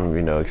 Who's from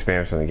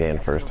experiencing the game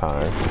the first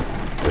time.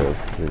 It was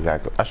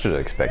exactly. I should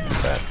have expected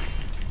that.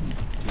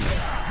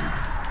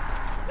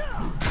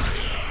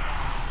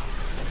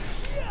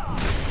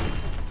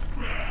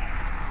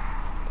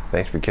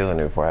 Thanks for killing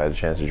it before I had a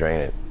chance to drain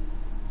it.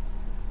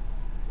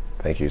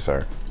 Thank you,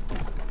 sir.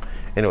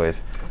 Anyways,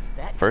 What's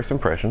that? first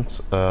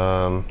impressions.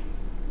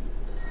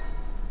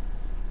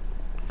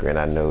 Granted,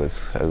 I know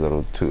it's a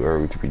little too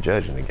early to be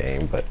judging the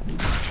game, but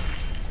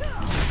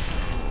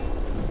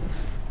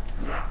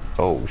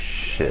oh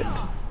shit.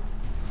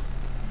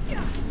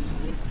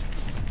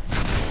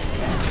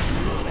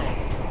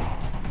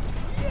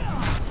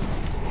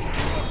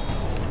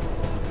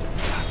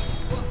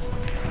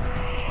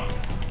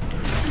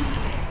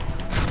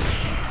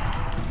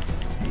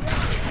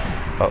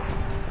 Oh.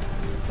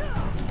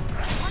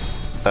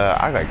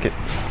 I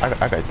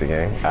got the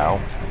game. Ow.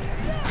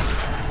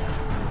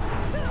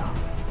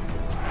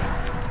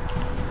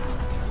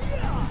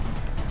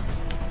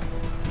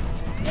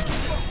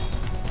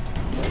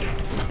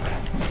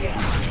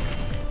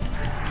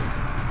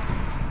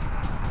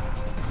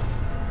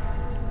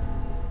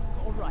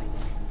 All right.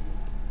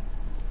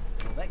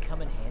 Will that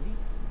come in handy?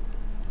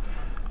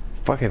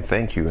 Fucking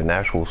thank you, an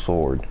actual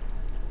sword.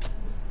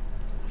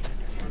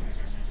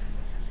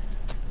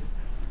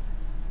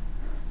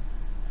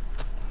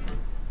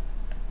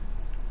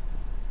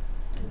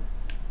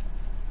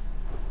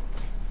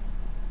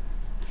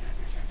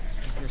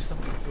 Is there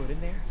something good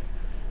in there?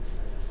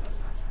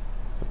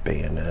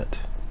 Bayonet.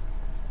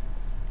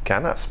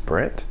 Can I not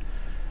sprint?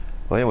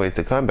 Well, anyways,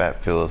 the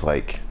combat feels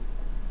like,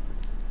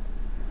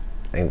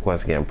 and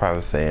once again, I'm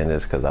probably saying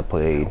this because I'm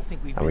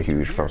a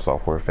huge From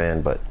Software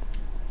fan, but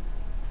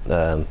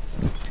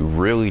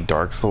really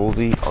Dark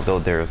Soulsy, although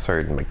there are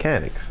certain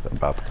mechanics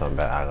about the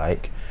combat I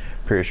like.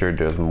 Pretty sure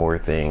there's more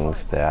things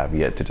that I've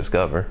yet to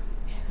discover,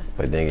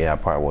 but then again, I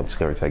probably won't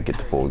discover until I get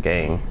the full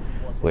game,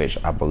 which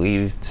I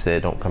believe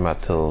said don't come out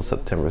till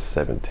September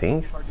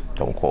 17th.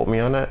 Don't quote me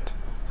on that.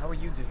 How are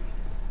you doing?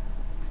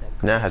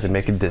 Now I have to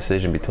make a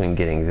decision between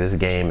getting this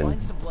game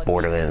and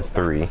Borderlands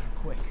 3,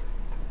 Quick.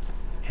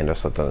 and there's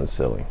something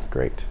silly.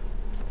 Great.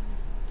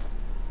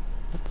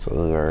 Let's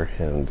lure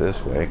him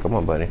this way. Come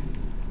on, buddy.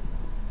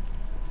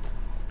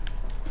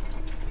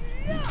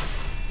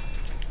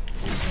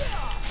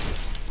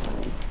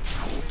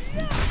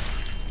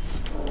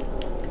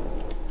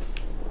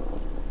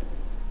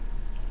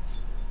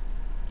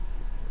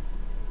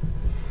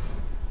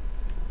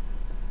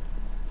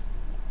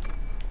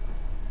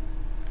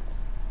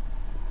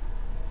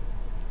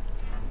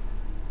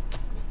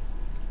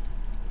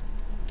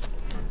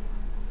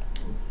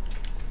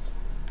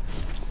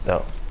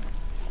 No.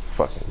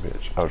 Fucking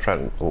bitch. I was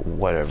trying to,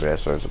 whatever, that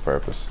serves a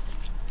purpose.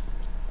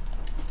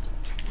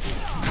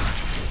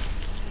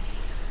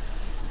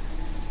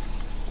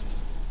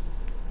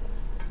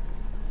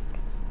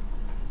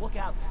 Look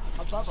out,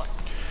 above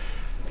us.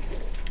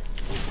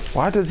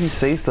 Why does he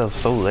say stuff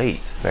so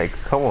late? Like,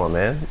 come on,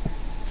 man.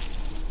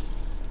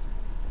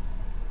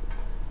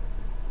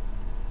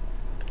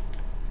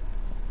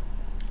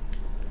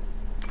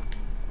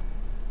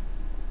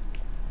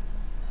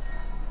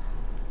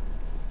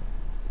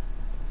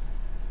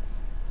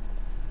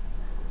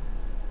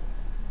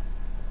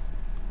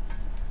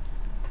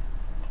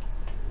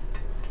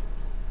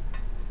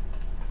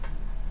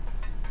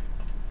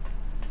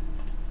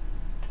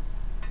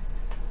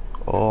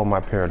 Oh, my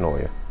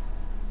paranoia.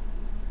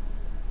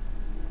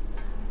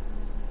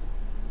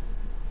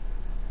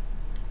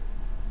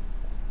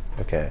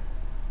 Okay.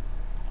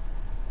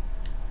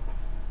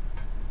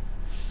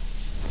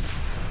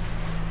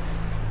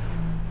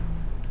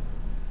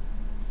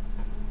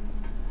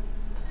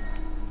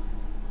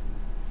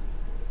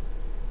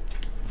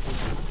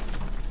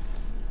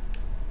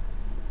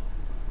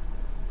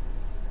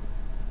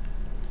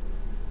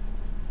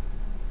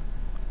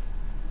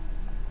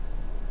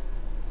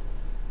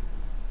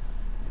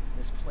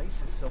 This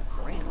place is so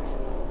cramped.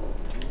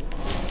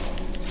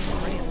 It's too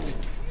cramped.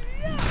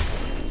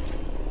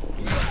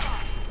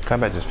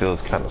 Combat just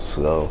feels kind of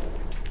slow.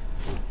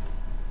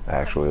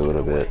 Actually, a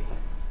little bit.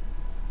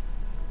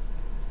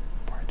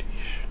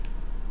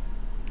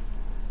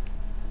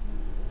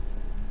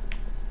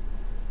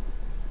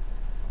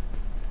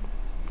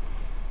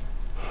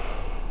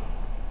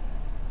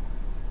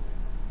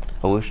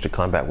 I wish the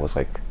combat was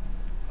like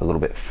a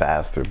little bit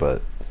faster,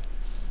 but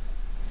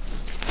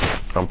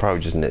I'm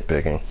probably just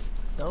nitpicking.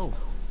 Oh,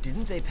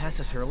 didn't they pass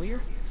us earlier?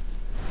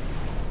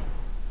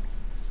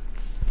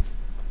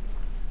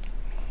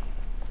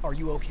 Are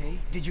you okay?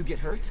 Did you get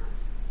hurt?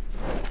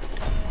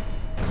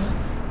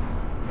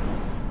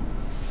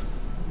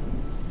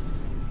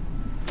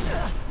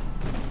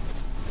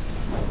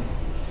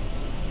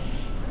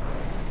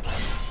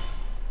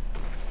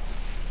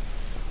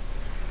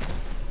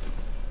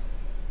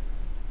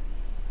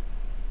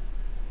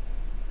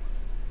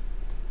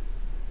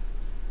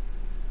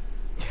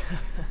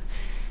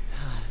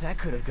 That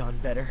could have gone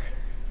better.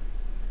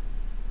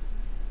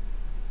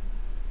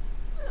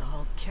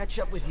 I'll catch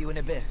up with you in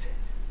a bit.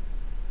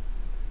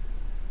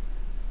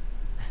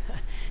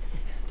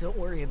 Don't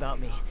worry about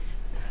me.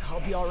 I'll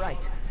be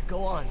alright.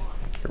 Go on.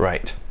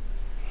 Right.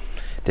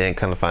 Then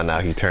kind of find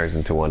out he turns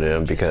into one of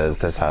them because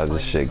that's how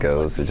this shit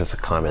goes. It's just a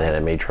common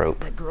anime trope.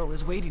 That girl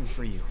is waiting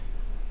for you.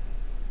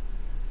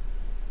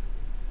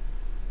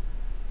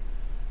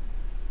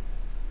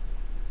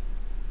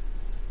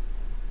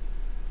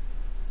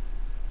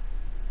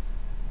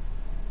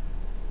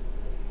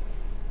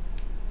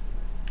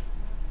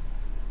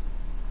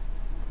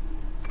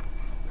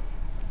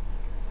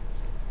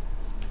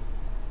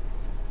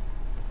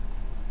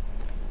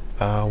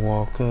 I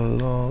walk a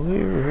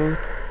lonely road.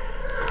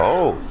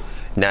 Oh,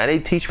 now they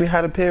teach me how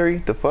to parry?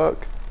 The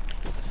fuck?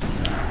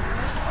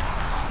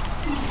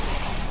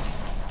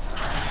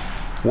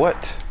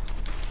 What?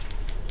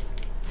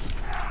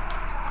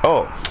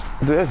 Oh,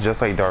 dude, that's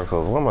just like Dark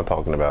Souls. What am I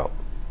talking about?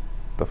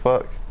 The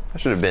fuck? I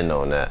should have been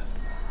knowing that.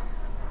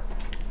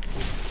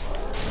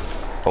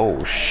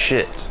 Oh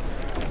shit.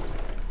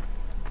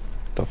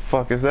 The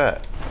fuck is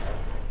that?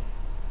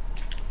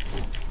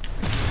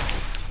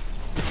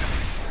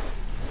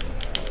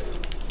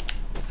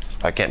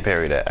 I can't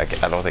parry that.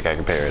 I don't think I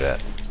can parry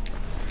that.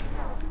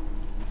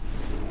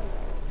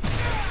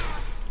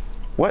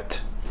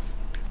 What?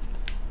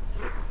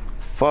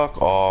 Fuck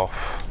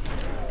off.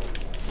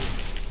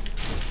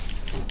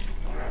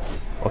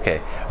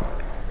 Okay.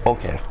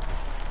 Okay.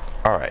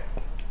 Alright.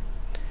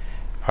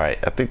 Alright.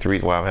 I think the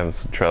reason why I'm having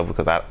some trouble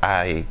because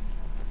I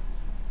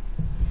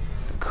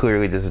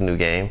clearly this is a new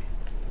game.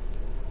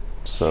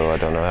 So I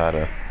don't know how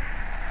to.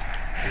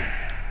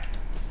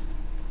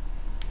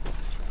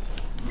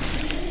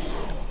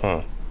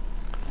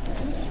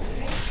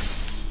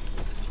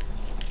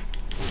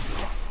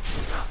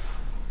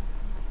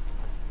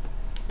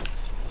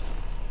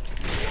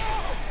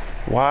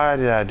 Why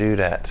did I do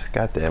that?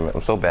 God damn it,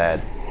 I'm so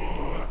bad.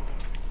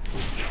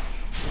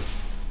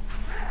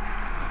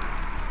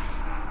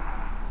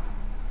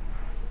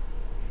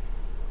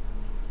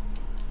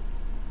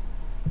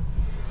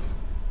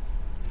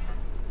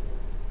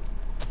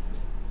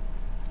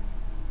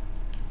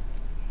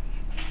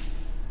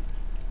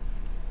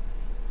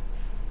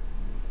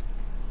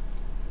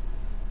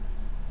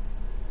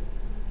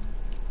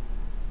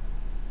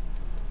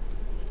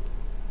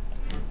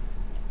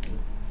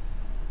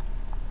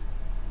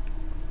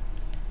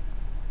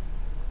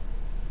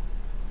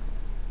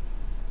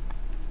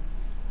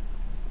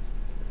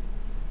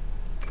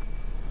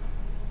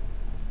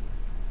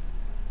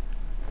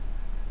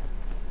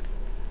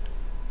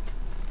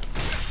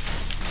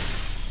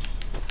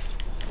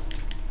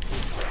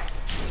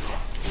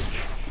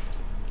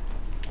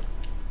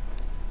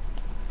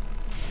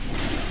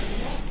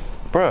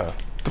 Bruh,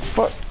 the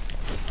fuck?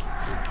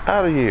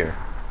 Out of here.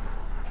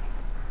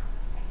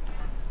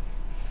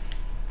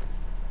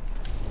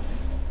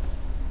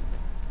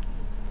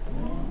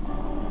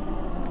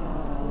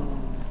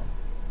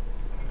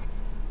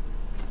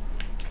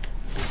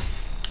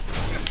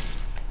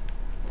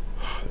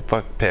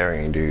 Fuck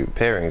parrying, dude.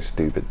 Parrying's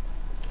stupid.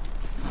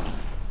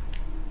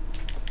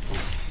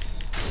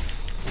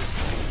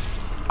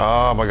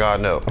 Oh my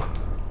god, no.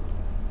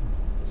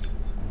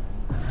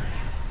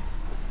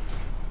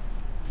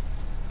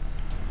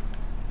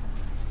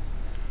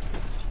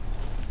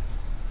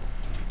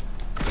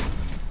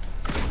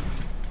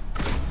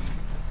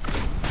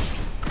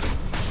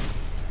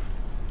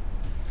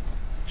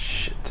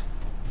 Shit.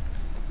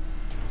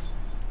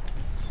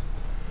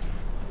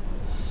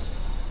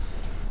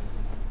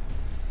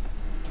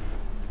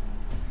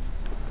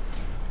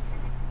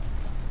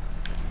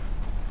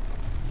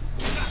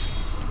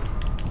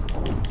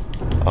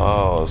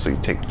 Oh, so you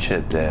take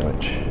chip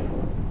damage.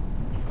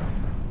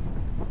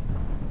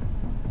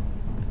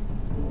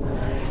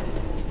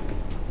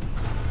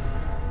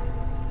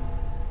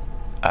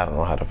 I don't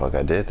know how the fuck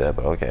I did that,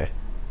 but okay.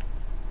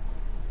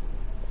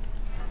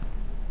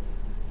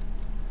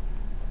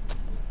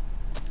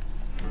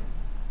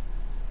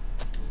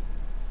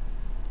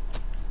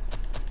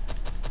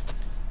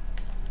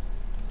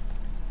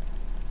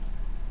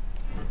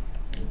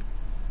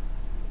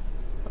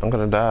 I'm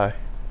gonna die.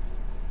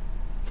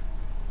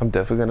 I'm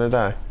definitely gonna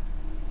die.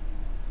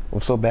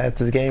 I'm so bad at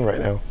this game right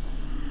now.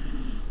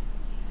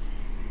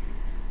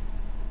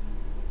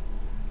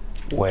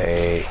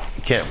 Wait,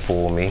 you can't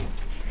fool me.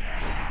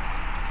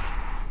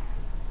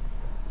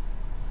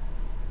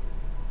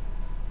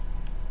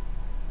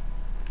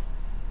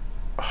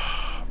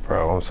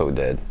 Bro, I'm so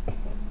dead.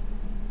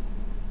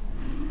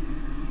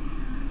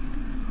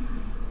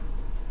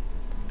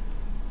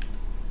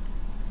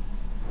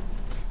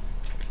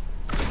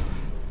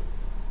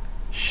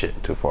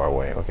 Shit, too far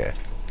away, okay.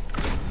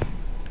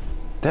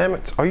 Damn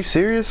it, are you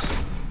serious?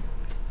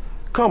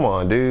 Come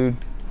on, dude.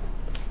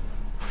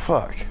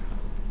 Fuck.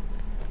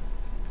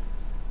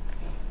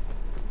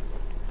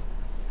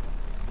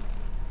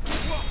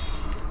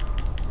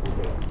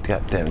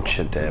 Goddamn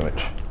shit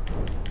damage.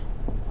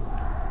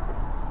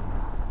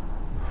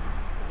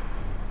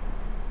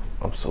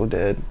 I'm so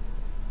dead.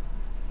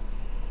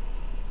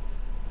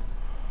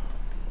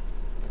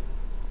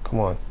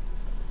 Come on.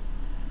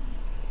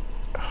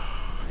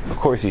 Of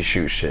course he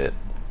shoots shit.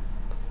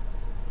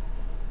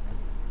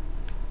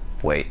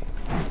 Wait.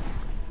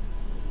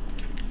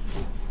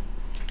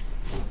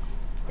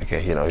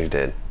 Okay, you know he's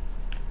dead.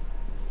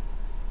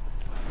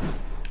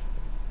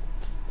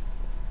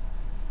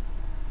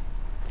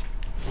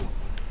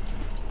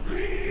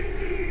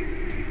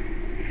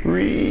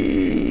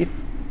 Ree.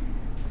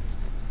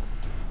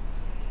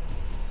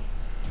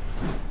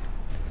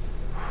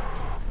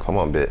 Come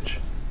on, bitch.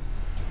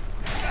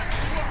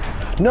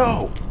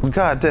 No!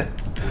 God damn.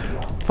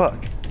 Fuck.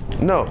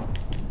 No.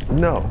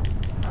 No.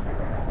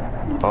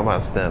 Oh, I'm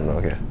out of stamina,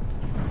 okay.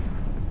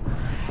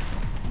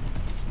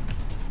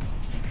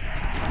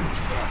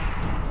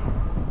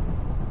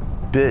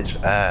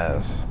 Bitch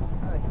ass.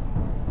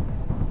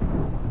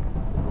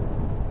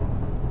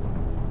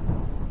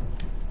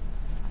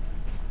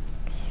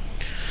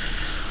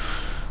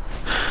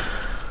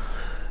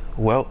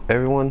 Well,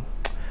 everyone,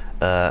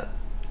 I'm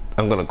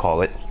gonna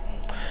call it.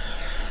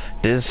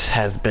 This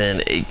has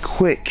been a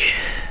quick,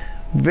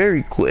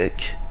 very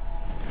quick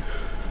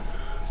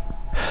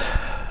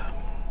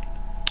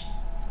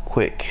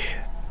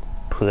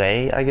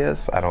play, I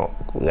guess. I don't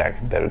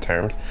lack better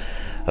terms,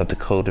 of the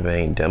Code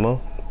Vein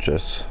demo.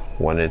 Just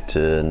wanted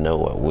to know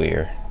what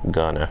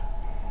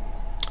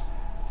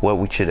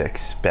we should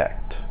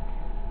expect.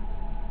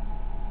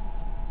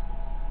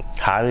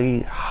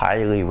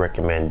 Highly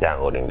recommend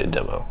downloading the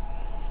demo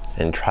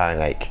and try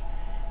like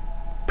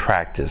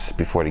practice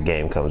before the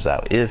game comes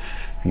out if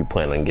you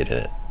plan on getting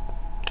it.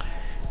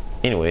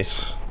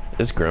 Anyways,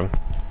 it's Grim.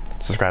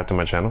 Subscribe to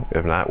my channel.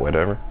 If not,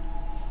 whatever.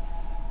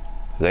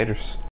 Laters.